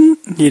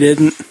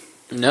didn't?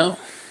 No.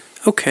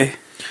 Okay.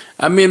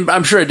 I mean,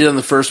 I'm sure I did on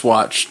the first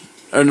watch,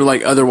 or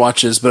like other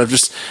watches, but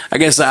I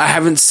guess I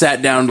haven't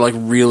sat down to like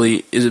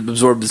really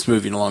absorb this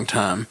movie in a long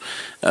time.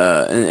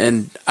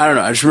 And I don't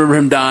know, I just remember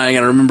him dying,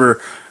 and I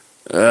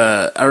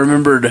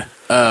remembered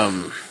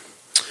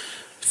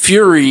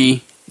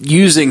Fury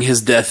using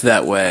his death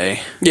that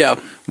way. Yeah.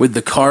 With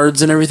the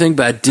cards and everything,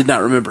 but I did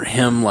not remember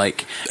him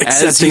like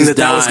accepting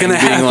that was going to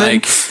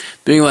happen.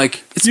 Being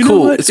like, it's you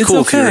cool, it's cool,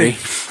 okay. Fury.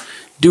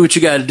 Do what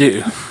you got to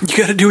do. You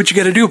got to do what you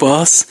got to do,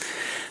 boss.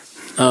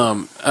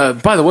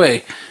 By the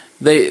way,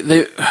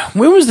 they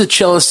when was the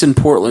cellist in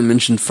Portland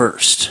mentioned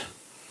first?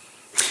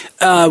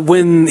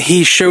 When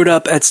he showed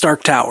up at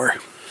Stark Tower.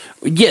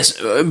 Yes,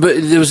 but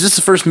was this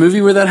the first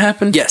movie where that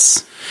happened?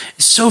 Yes.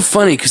 It's so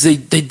funny because they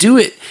do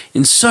it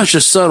in such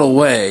a subtle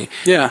way.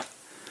 Yeah.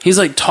 He's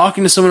like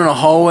talking to someone in a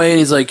hallway, and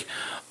he's like,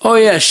 "Oh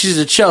yeah, she's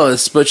a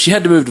cellist, but she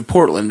had to move to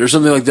Portland or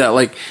something like that."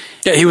 Like,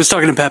 yeah, he was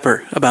talking to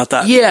Pepper about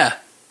that. Yeah,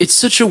 it's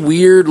such a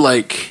weird,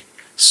 like,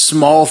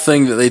 small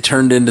thing that they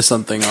turned into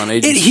something on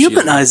Agents It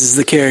humanizes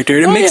the character.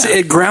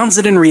 It grounds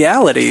it in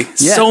reality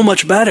so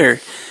much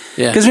better.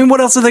 Yeah, because I mean,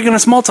 what else are they going to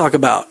small talk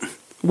about?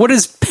 What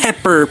is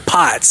Pepper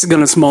Potts going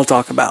to small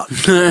talk about?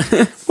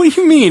 What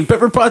do you mean?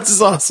 Pepper Potts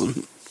is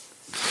awesome.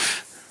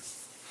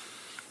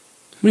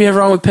 What do you have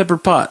wrong with Pepper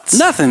Potts?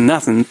 Nothing.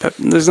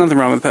 There's nothing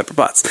wrong with Pepper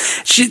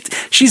Potts.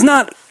 She's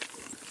not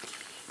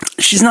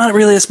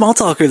really a small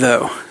talker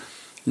though.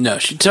 No,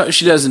 she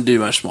doesn't do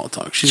much small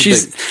talk.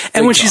 She's big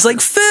when talker. She's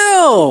like,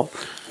 Phil,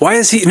 why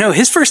is he? No,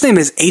 his first name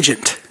is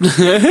Agent.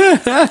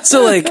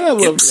 So like,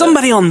 if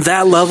somebody on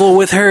that level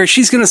with her,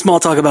 she's gonna small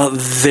talk about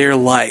their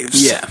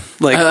lives. Yeah,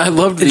 like I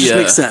love it. Just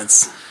makes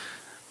sense.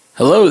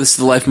 Hello, this is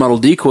the life model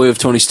decoy of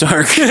Tony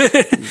Stark.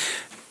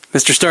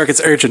 Mr. Stark,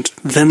 it's urgent.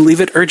 Then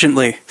leave it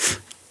urgently.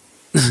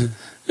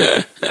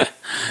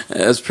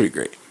 That's pretty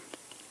great.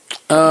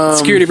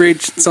 Security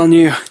breach, it's on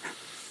you.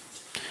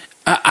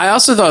 I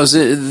also thought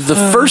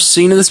the first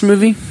scene of this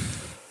movie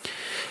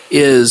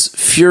is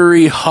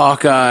Fury,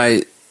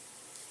 Hawkeye,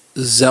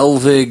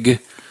 Selvig.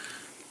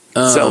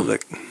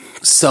 Selvig.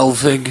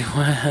 Selvig.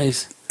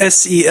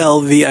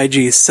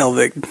 Selvig.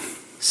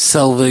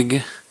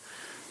 Selvig.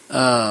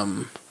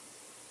 Selvig.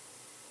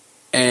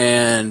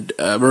 And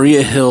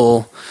Maria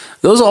Hill.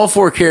 Those all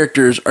four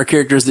characters are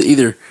characters that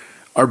either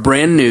are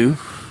brand new,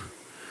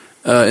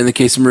 in the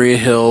case of Maria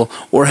Hill,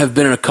 or have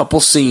been in a couple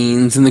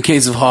scenes, in the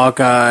case of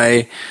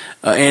Hawkeye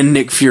and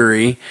Nick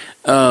Fury,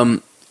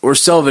 or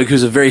Selvig,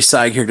 who's a very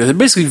side character. They're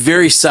basically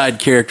very side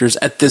characters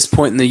at this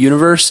point in the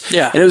universe.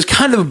 Yeah. And it was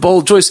kind of a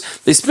bold choice.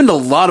 They spend a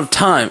lot of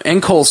time,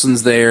 and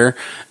Coulson's there,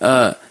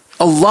 a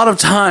lot of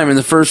time in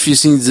the first few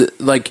scenes.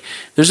 Like,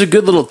 there's a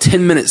good little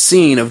 10-minute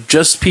scene of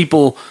just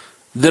people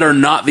that are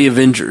not the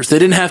Avengers. They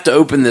didn't have to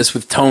open this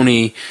with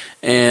Tony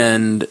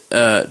and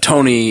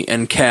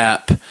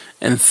Cap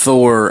and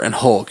Thor and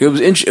Hulk. It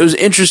was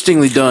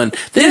interestingly done.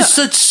 There's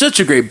such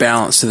a great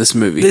balance to this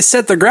movie. They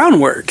set the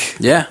groundwork.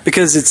 Yeah.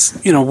 Because it's,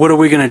 what are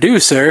we going to do,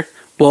 sir?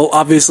 Well,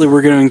 obviously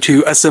we're going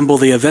to assemble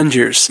the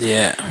Avengers.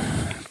 Yeah.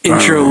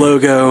 Intro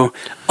logo,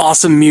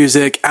 awesome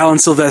music, Alan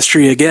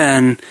Silvestri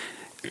again,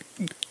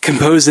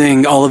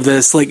 composing all of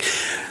this. Like,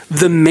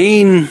 the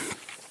main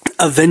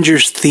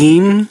Avengers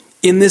theme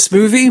in this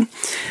movie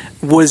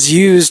was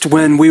used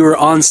when we were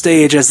on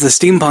stage as the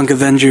Steampunk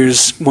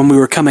Avengers when we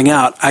were coming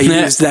out. I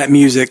used that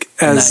music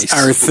as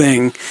our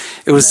thing.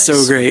 It was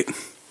so great.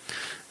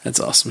 That's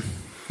awesome.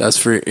 That's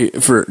for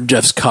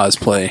Jeff's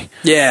cosplay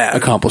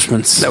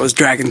accomplishments. That was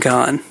Dragon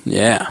Con.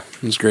 Yeah,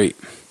 it was great.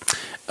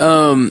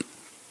 I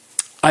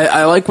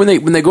like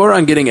when they go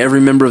around getting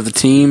every member of the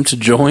team to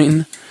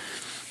join,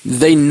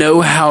 they know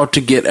how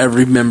to get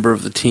every member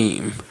of the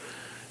team.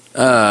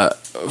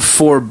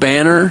 For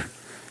Banner,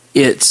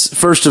 it's,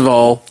 first of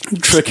all,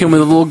 trick him with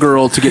a little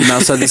girl to get him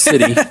outside the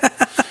city,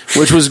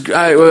 which was,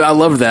 I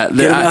loved that.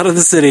 Get him out of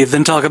the city,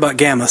 then talk about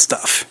Gamma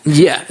stuff.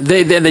 Yeah,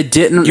 they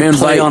didn't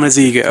play on his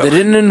ego. They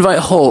didn't invite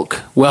Hulk.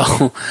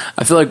 Well,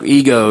 I feel like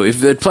ego, if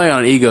they play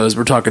on egos,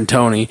 we're talking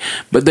Tony,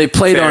 but they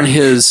played on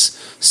his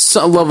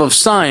love of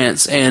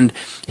science and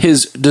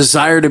his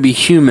desire to be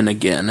human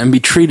again and be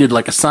treated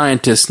like a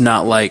scientist,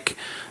 not like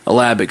a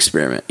lab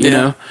experiment, you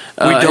know?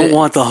 We don't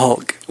want the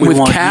Hulk. With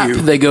Cap,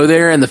 they go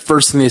there, and the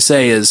first thing they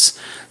say is,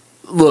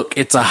 look,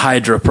 it's a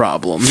Hydra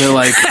problem. They're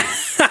like...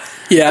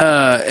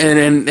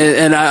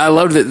 and I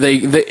love that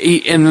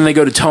and then they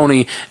go to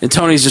Tony, and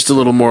Tony's just a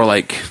little more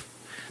like,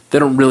 they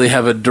don't really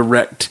have a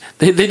direct...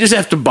 They just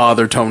have to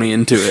bother Tony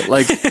into it.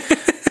 Like...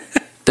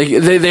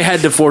 They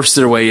had to force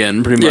their way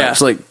in, pretty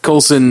much. Yeah. Like,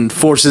 Coulson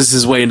forces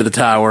his way into the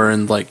tower,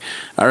 and like,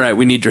 all right,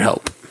 we need your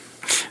help.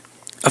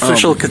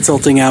 Official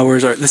consulting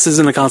hours are... This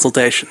isn't a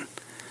consultation.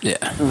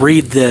 Yeah.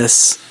 Read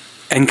this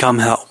and come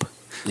help.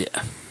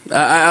 Yeah.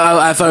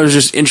 I thought it was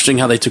just interesting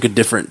how they took a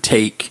different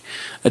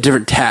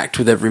tact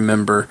with every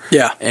member.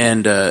 Yeah.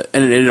 And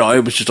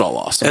it was just all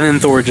awesome. And then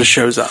Thor just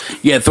shows up.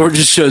 Yeah, Thor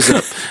just shows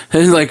up.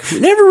 And he's like, we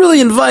never really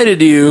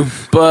invited you,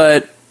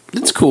 but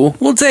it's cool.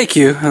 We'll take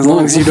you, as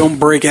long as you don't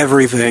break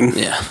everything.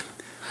 Yeah.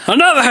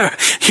 Another!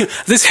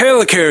 This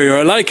helicarrier,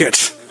 I like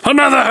it.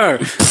 Another!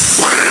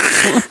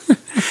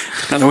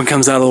 Another one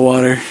comes out of the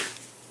water.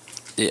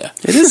 Yeah.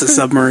 It is a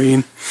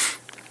submarine.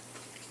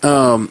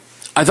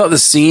 I thought the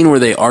scene where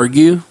they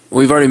argue,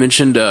 we've already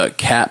mentioned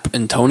Cap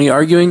and Tony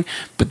arguing,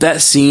 but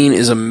that scene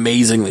is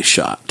amazingly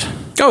shot.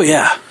 Oh,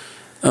 yeah.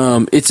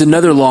 It's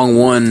another long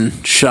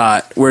one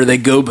shot where they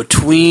go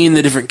between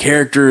the different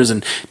characters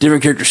and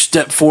different characters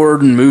step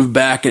forward and move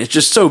back, and it's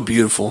just so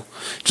beautiful.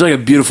 It's like a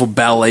beautiful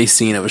ballet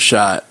scene of a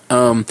shot.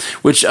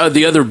 Which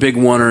the other big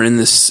one in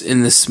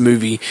this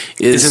movie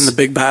is in the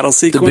big battle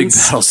sequence. The big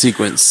battle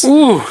sequence.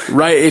 Ooh.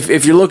 Right.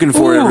 If you're looking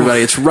for it,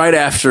 everybody, it's right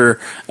after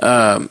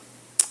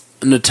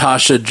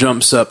Natasha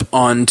jumps up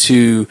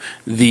onto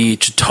the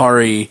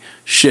Chitauri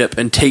ship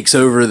and takes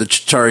over the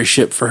Chitauri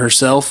ship for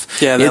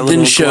herself. Yeah, that it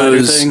then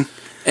shows thing.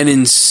 An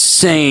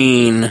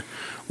insane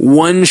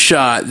one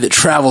shot that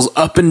travels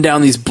up and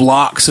down these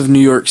blocks of New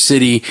York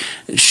City,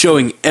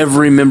 showing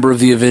every member of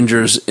the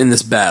Avengers in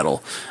this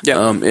battle.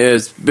 Yeah,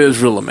 it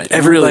was real amazing.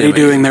 Everybody really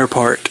amazing. Doing their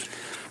part.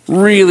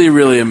 Really,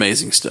 really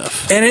amazing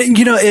stuff. And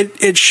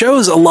it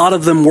shows a lot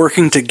of them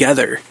working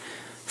together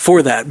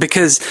for that,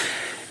 because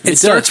it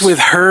starts with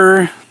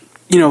her,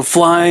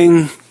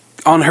 flying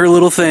on her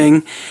little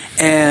thing,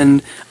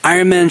 and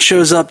Iron Man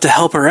shows up to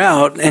help her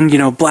out and,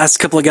 blasts a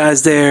couple of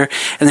guys there,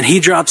 and then he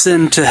drops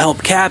in to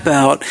help Cap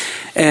out,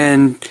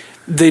 and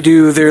they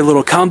do their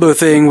little combo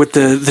thing with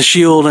the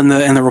shield and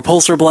the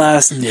repulsor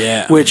blast,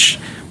 which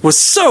was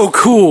so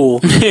cool,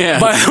 by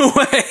the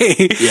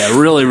way. Yeah,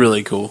 really,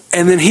 really cool.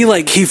 And then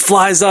he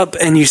flies up,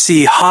 and you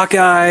see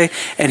Hawkeye,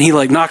 and he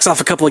knocks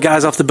off a couple of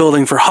guys off the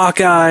building for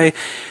Hawkeye,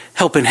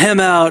 helping him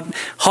out.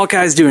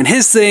 Hawkeye's doing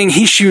his thing.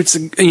 He shoots,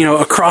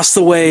 across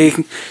the way,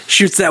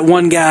 shoots that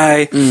one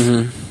guy,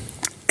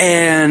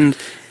 and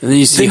And then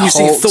you see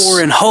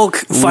Thor and Hulk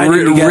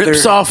fighting together.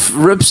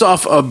 Rips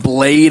off a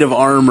blade of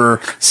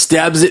armor,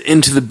 stabs it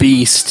into the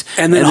beast,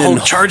 and then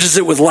Hulk charges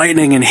it with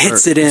lightning and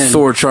hits it in.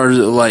 Thor charges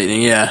it with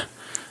lightning. Yeah,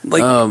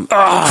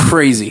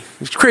 crazy.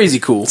 It's crazy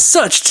cool.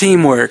 Such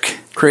teamwork.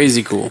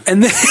 Crazy cool.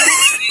 And then.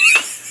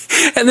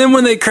 And then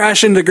when they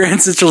crash into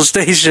Grand Central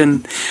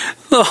Station,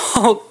 the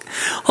Hulk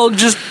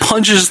just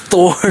punches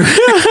Thor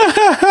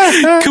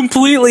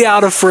completely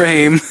out of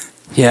frame.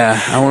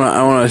 Yeah, I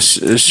want a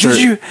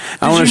shirt.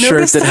 I want a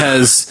shirt that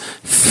has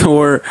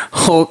Thor,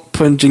 Hulk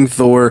punching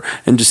Thor,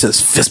 and just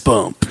says fist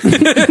bump.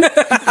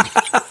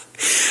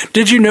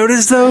 Did you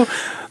notice though?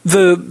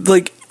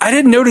 I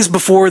didn't notice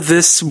before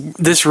this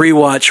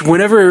rewatch.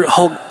 Whenever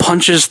Hulk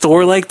punches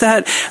Thor like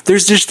that,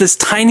 there's just this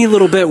tiny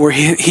little bit where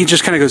he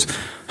just kind of goes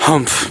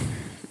humph.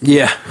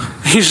 Yeah,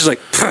 he's just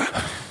like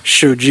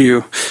showed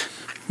you.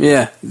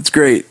 Yeah, it's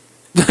great.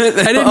 I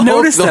didn't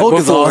notice that Hulk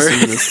before. Is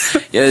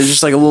awesome. Yeah, it's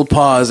just like a little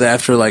pause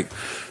after like,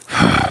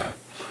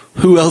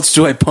 who else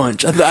do I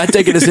punch? I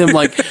take it as him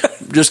like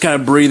just kind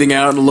of breathing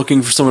out and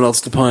looking for someone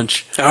else to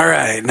punch. All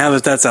right, now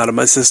that that's out of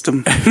my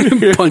system,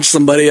 punch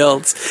somebody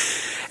else.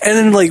 And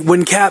then like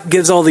when Cap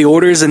gives all the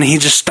orders and he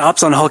just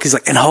stops on Hulk, he's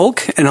like, "And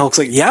Hulk?" And Hulk's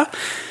like, "Yeah."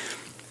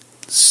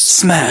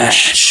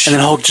 Smash. And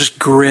then Hulk just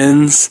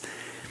grins.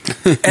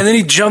 And then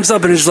he jumps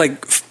up and is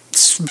like,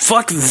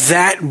 fuck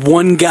that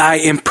one guy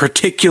in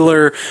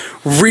particular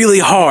really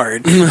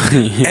hard.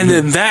 And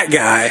then that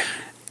guy.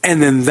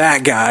 And then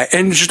that guy.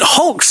 And just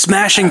Hulk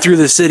smashing through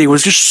the city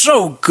was just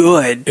so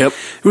good. Yep.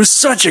 It was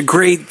such a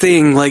great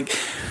thing. Like,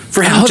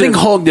 for him I think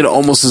Hulk did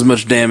almost as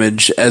much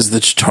damage as the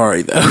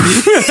Chitauri, though.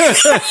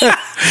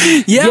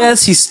 Yeah.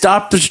 Yes, he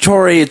stopped the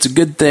Chitauri. It's a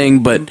good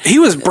thing, but... He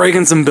was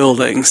breaking some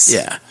buildings.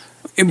 Yeah.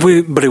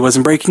 But he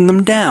wasn't breaking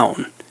them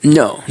down.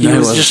 No. He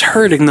was just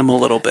hurting them a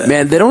little bit.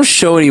 Man, they don't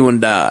show anyone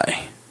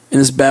die in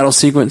this battle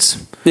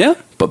sequence. Yeah.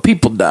 But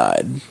people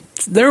died.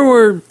 There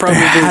were probably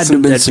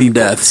some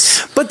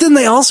deaths. But then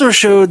they also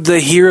showed the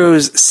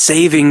heroes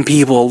saving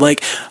people.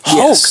 Like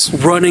Hulk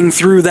running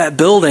through that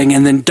building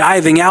and then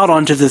diving out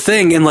onto the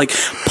thing and like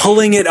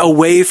pulling it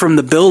away from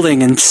the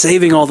building and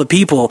saving all the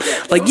people.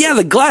 Like, yeah,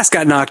 the glass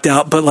got knocked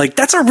out, but like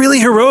that's a really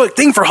heroic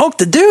thing for Hulk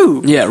to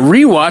do. Yeah,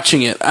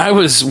 rewatching it, I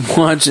was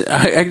watching.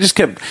 I just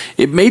kept.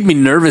 It made me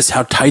nervous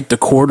how tight the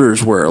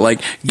quarters were.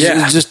 Like,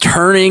 just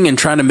turning and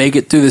trying to make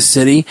it through the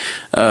city.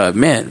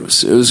 Man,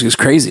 it was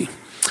crazy.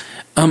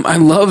 I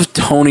love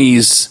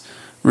Tony's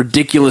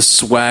ridiculous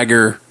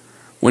swagger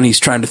when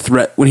he's trying to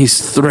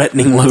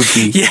threatening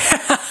Loki.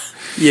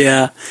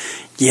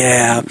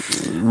 Yeah.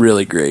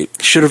 Really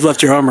great. Should have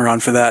left your armor on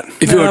for that.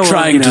 If you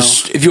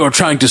are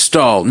trying to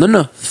stall,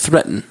 no,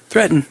 threaten.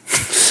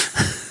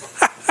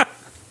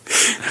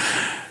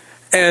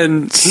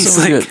 And he's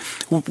like,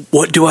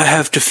 "What do I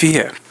have to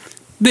fear?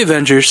 The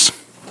Avengers."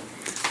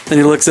 And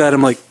he looks at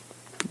him like,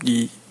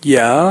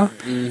 "Yeah."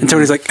 And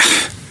Tony's like,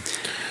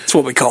 "It's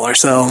what we call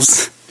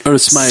ourselves."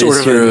 Earth's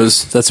mightiest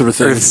heroes, that sort of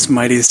thing. Earth's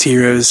mightiest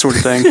heroes, sort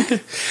of thing.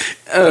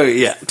 Oh,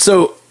 yeah.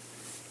 So,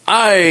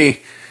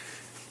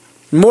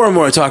 more and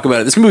more I talk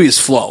about it, this movie is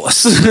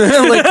flawless.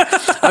 Like,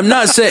 I'm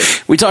not saying,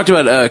 we talked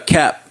about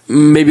Cap,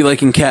 maybe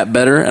liking Cap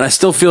better, and I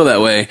still feel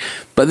that way,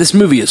 but this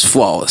movie is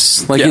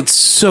flawless. Like, it's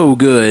so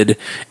good.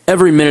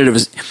 Every minute of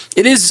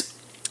it is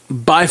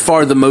by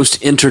far the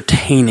most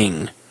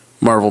entertaining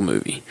Marvel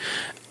movie.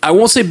 I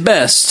won't say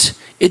best.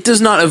 It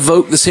does not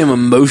evoke the same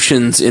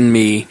emotions in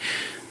me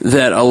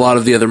that a lot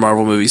of the other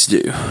Marvel movies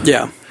do.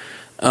 Yeah.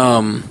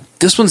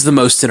 This one's the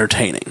most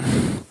entertaining.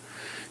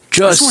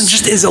 This one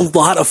just is a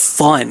lot of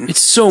fun. It's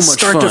so much fun.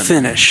 Start to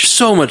finish.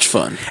 So much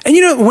fun. And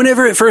you know,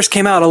 whenever it first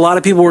came out, a lot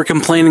of people were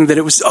complaining that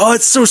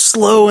it's so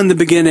slow in the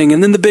beginning,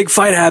 and then the big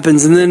fight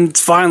happens, and then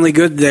it's finally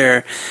good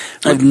there.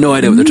 I have no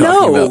idea what they're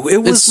talking about. No, it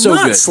was so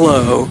not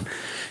slow.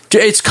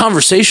 It's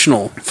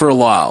conversational for a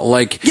while.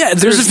 Like, yeah,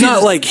 there's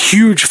not like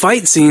huge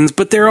fight scenes,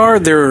 but there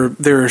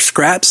are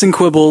scraps and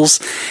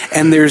quibbles,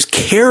 and there's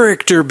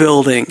character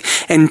building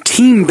and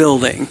team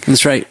building.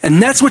 That's right.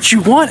 And that's what you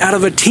want out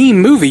of a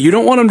team movie. You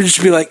don't want them to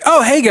just be like,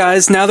 "Oh, hey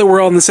guys, now that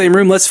we're all in the same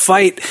room, let's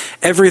fight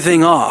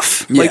everything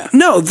off." Yeah. Like,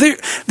 no,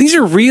 these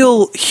are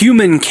real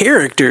human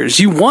characters.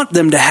 You want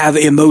them to have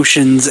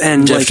emotions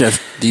and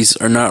Jeff, these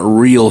are not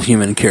real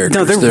human characters.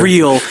 No, they're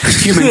real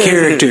human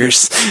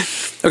characters.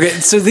 Okay,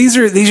 so these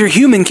are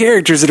human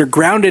characters that are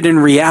grounded in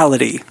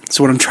reality. That's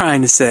what I'm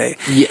trying to say.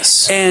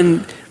 Yes.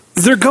 And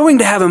they're going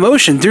to have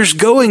emotion. There's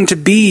going to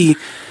be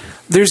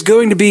egos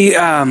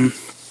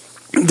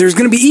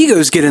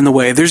get in the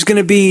way. There's going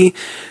to be,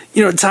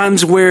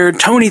 times where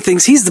Tony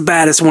thinks he's the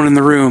baddest one in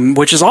the room,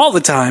 which is all the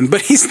time,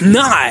 but he's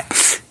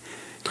not.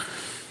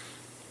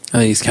 I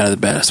think he's kind of the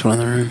baddest one in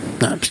the room.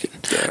 No, I'm just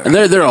kidding. And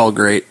they're all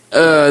great.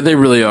 They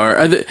really are.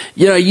 I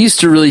used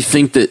to really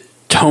think that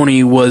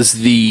Tony was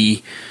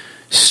the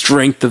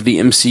strength of the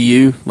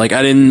MCU. Like,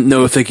 I didn't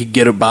know if they could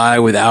get by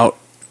without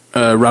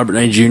Robert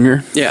Downey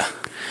Jr. Yeah.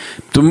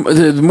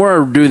 The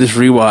more I do this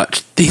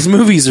rewatch, these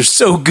movies are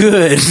so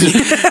good.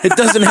 It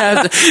doesn't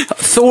have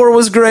Thor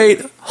was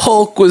great.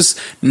 Hulk was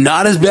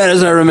not as bad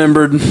as I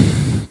remembered.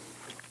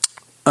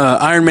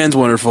 Iron Man's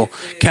wonderful.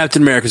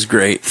 Captain America's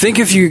great. Think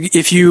if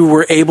you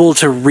were able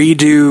to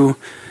redo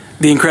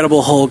the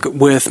Incredible Hulk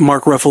with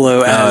Mark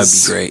Ruffalo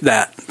as that'd be great.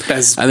 That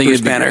as I think Bruce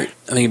it'd be Banner. great.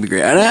 I think it'd be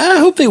great. And I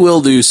hope they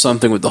will do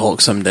something with the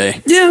Hulk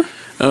someday. Yeah.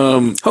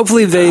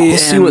 Hopefully they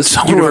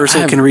and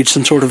Universal can reach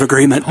some sort of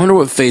agreement. I wonder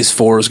what Phase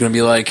 4 is going to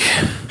be like.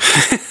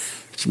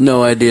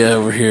 No idea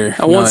over here.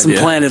 I want some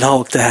Planet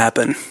Hulk to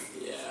happen.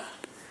 Yeah.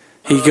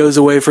 He goes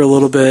away for a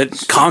little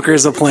bit,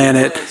 conquers a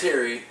planet,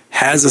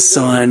 has a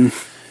son.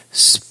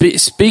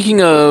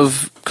 Speaking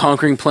of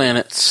conquering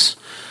planets,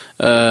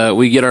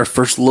 we get our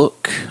first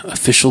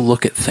official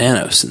look at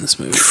Thanos in this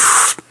movie.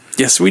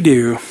 Yes, we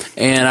do.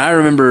 And I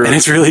remember... And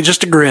it's really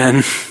just a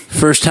grin.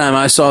 First time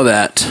I saw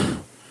that,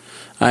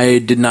 I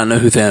did not know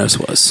who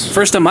Thanos was.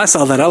 First time I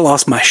saw that, I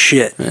lost my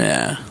shit.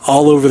 Yeah.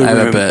 All over the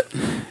room. I bet.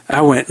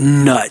 I went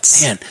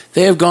nuts. Man,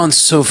 they have gone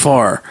so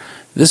far.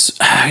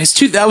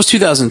 That was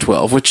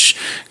 2012, which,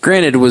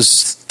 granted,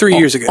 was 3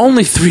 years ago.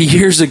 Only 3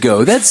 years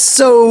ago. That's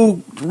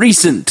so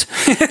recent.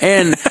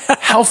 And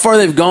how far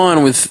they've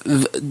gone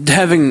with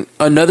having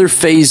another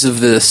phase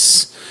of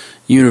this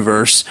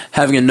universe,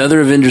 having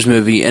another Avengers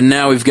movie, and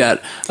now we've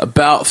got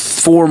about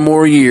 4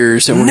 more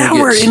years. And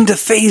we're into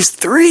Phase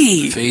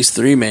 3. Phase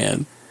 3,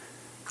 man.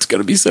 It's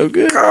going to be so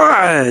good.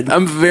 God.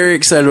 I'm very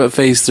excited about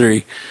Phase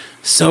 3.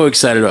 So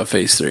excited about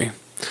Phase 3.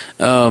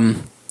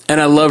 And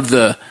I loved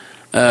the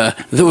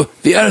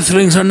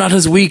Earthlings are not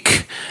as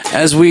weak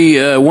as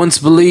we once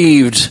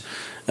believed.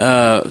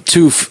 To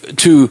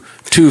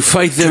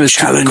fight them is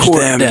to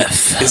court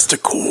death. Is to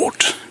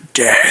court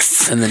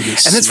death. And then he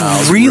that's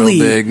smiles really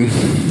real big.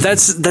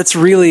 That's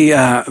really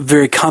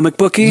very comic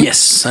booky.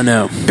 Yes, I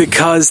know.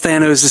 Because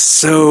Thanos is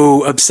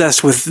so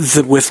obsessed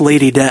with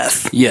Lady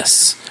Death.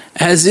 Yes,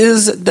 as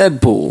is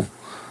Deadpool.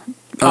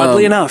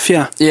 Oddly enough,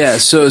 yeah. Yeah,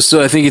 so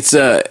I think it's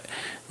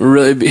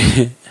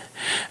really.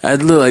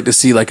 I'd really like to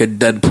see like a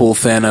Deadpool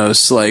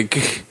Thanos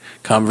like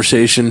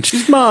conversation.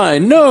 She's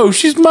mine. No,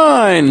 she's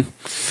mine.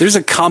 There's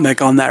a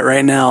comic on that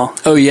right now.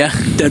 Oh yeah,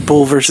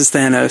 Deadpool versus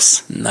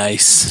Thanos.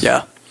 Nice.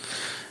 Yeah.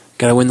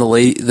 Gotta win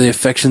the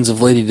affections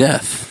of Lady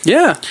Death.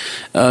 Yeah.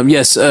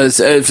 Yes. For those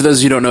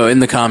of you who don't know, in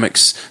the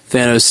comics,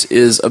 Thanos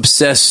is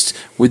obsessed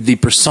with the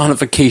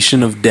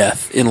personification of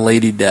death in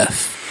Lady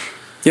Death.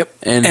 Yep.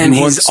 And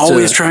he's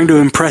always trying to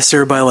impress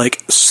her by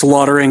like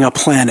slaughtering a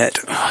planet.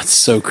 Oh, it's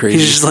so crazy.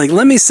 He's just like,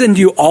 let me send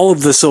you all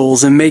of the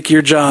souls and make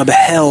your job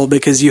hell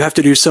because you have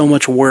to do so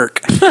much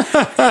work.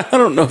 I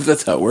don't know if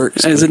that's how it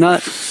works. Is it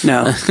not?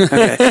 No.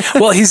 Okay.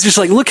 Well, he's just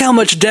like, look how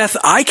much death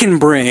I can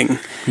bring.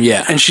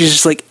 Yeah. And she's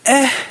just like,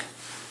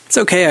 it's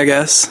okay, I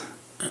guess.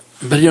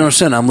 But you don't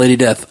understand, I'm Lady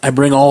Death. I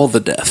bring all the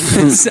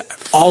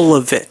death. All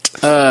of it.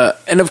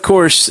 And of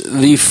course,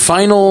 the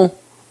final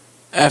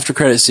after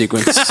credit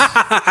sequence.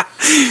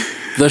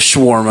 The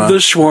shawarma. The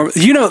shawarma.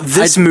 You know,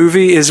 this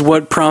movie is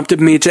what prompted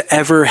me to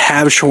ever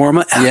have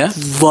shawarma. Yeah?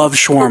 I love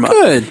shawarma.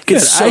 Oh, good.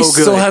 It's so I good.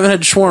 still haven't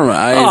had shawarma.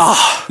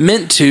 I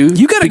meant to.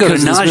 You got to go to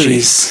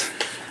Najee's.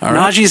 Right.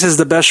 Najee's has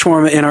the best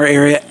shawarma in our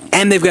area,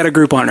 and they've got a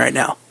Groupon right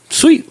now.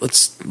 Sweet.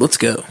 Let's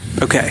go.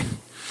 Okay.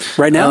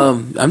 Right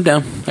now? I'm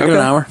down. I got an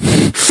hour.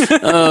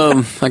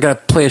 I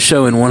got to play a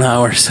show in 1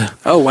 hour. So.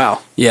 Oh,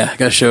 wow. Yeah, I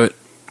got to show it.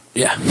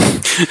 Yeah.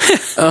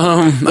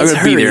 I'm going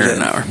to be there in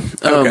an hour.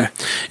 Okay.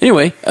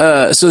 Anyway,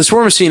 so the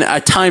shawarma scene, I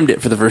timed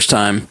it for the first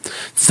time.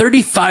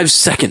 35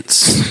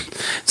 seconds.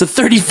 So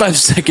 35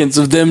 seconds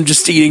of them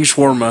just eating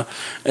shawarma.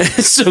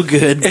 It's so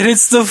good. And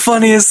it's the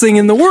funniest thing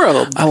in the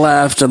world. I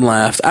laughed and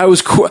laughed. I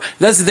was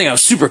that's the thing, I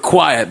was super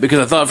quiet because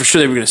I thought for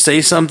sure they were going to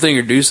say something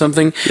or do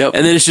something. Yep.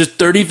 And then it's just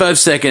 35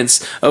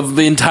 seconds of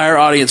the entire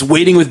audience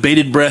waiting with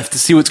bated breath to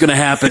see what's going to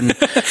happen.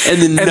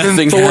 And then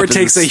nothing Thor happens.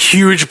 takes a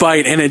huge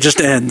bite and it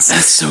just ends.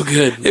 That's so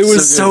good. It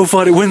was so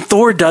funny. When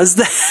Thor does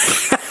that,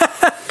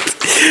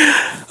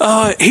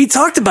 he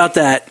talked about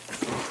that.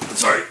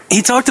 Sorry.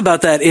 He talked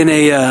about that in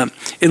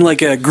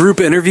a group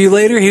interview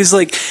later. He was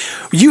like,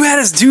 you had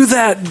us do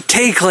that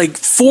take like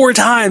 4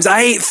 times.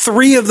 I ate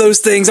 3 of those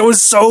things. I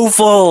was so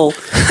full.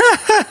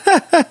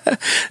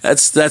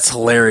 That's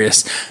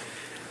hilarious.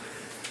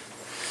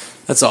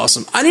 That's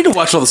awesome. I need to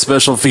watch all the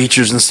special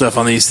features and stuff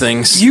on these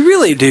things. You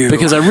really do.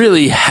 Because I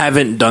really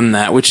haven't done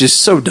that, which is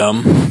so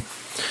dumb.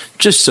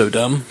 Just so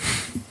dumb.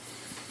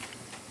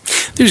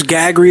 There's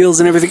gag reels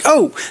and everything.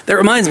 Oh, that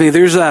reminds me.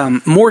 There's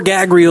more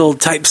gag reel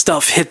type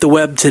stuff hit the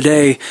web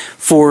today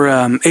for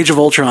Age of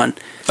Ultron.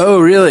 Oh,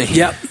 really?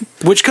 Yep.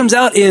 Which comes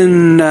out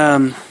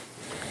in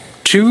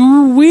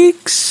 2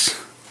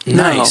 weeks?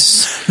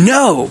 Nice.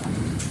 No.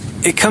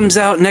 It comes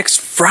out next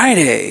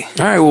Friday.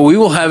 All right, well, we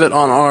will have it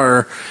on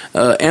our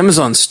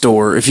Amazon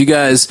store. If you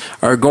guys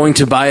are going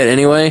to buy it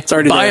anyway, it's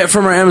already buy there. it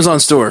from our Amazon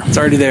store. It's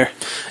already there.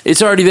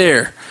 It's already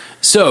there.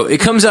 So, it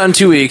comes out in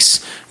 2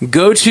 weeks.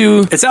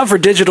 It's out for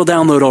digital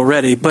download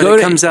already, but it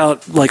comes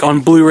out like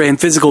on Blu-ray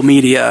and physical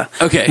media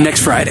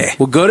next Friday.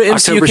 Well, go to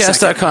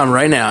MCUcast.com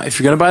right now. If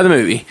you're going to buy the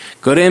movie,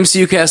 go to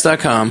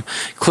MCUcast.com,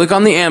 click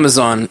on the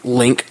Amazon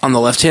link on the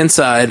left-hand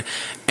side,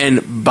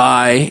 and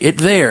buy it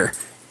there.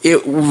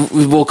 it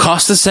will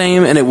cost the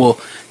same, and it will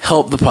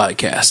help the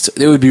podcast.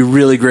 It would be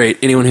really great.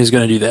 Anyone who's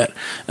going to do that.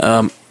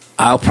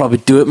 I'll probably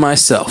do it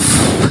myself.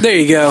 There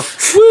you go.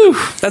 Woo!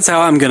 That's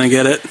how I'm going to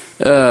get it.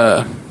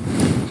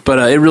 But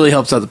it really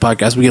helps out the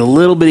podcast. We get a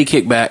little bitty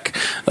kickback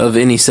of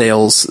any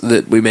sales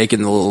that we make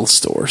in the little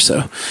store.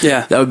 So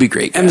yeah, that would be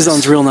great, guys.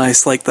 Amazon's real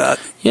nice like that.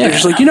 Yeah. They're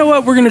just like, you know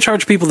what? We're going to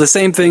charge people the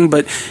same thing,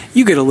 but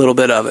you get a little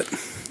bit of it.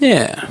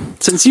 Yeah.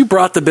 Since you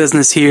brought the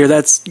business here,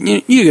 that's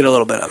you get a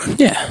little bit of it.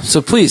 Yeah.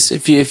 So please,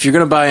 if you're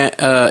going to buy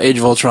Age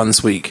of Ultron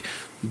this week,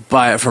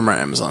 buy it from our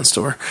Amazon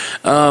store.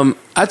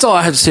 That's all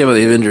I have to say about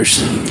the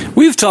Avengers.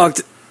 We've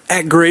talked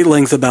at great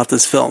length about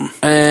this film,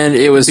 and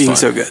it was being fun.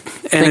 so good,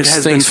 and it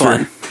has been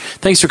fun.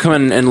 Thanks for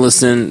coming and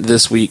listening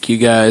this week, you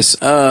guys.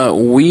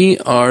 We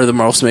are the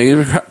Marvel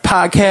Cinematic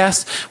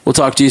Podcast. We'll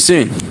talk to you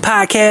soon.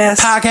 Podcast.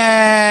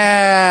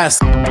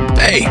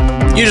 Hey,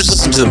 you just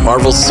listened to the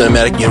Marvel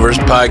Cinematic Universe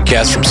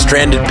podcast from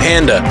Stranded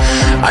Panda.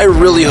 I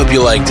really hope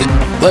you liked it.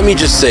 Let me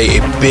just say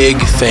a big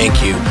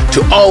thank you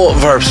to all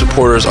of our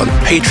supporters on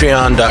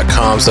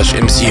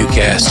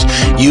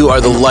patreon.com/MCUcast. You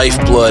are the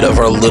lifeblood of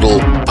our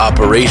little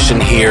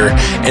operation here,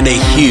 and a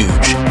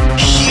huge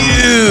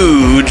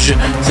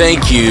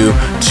thank you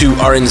to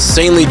our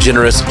insanely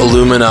generous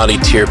Illuminati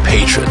tier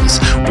patrons,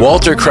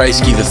 Walter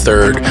Kreisky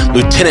III,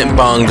 Lieutenant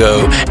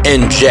Bongo,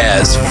 and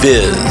Jazz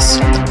Viz.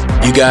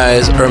 You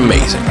guys are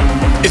amazing.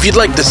 If you'd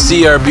like to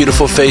see our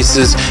beautiful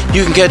faces,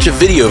 you can catch a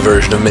video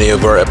version of many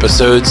of our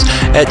episodes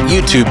at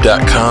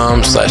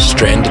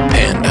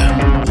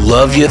youtube.com/strandedpanda.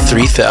 Love you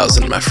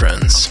 3000, my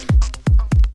friends.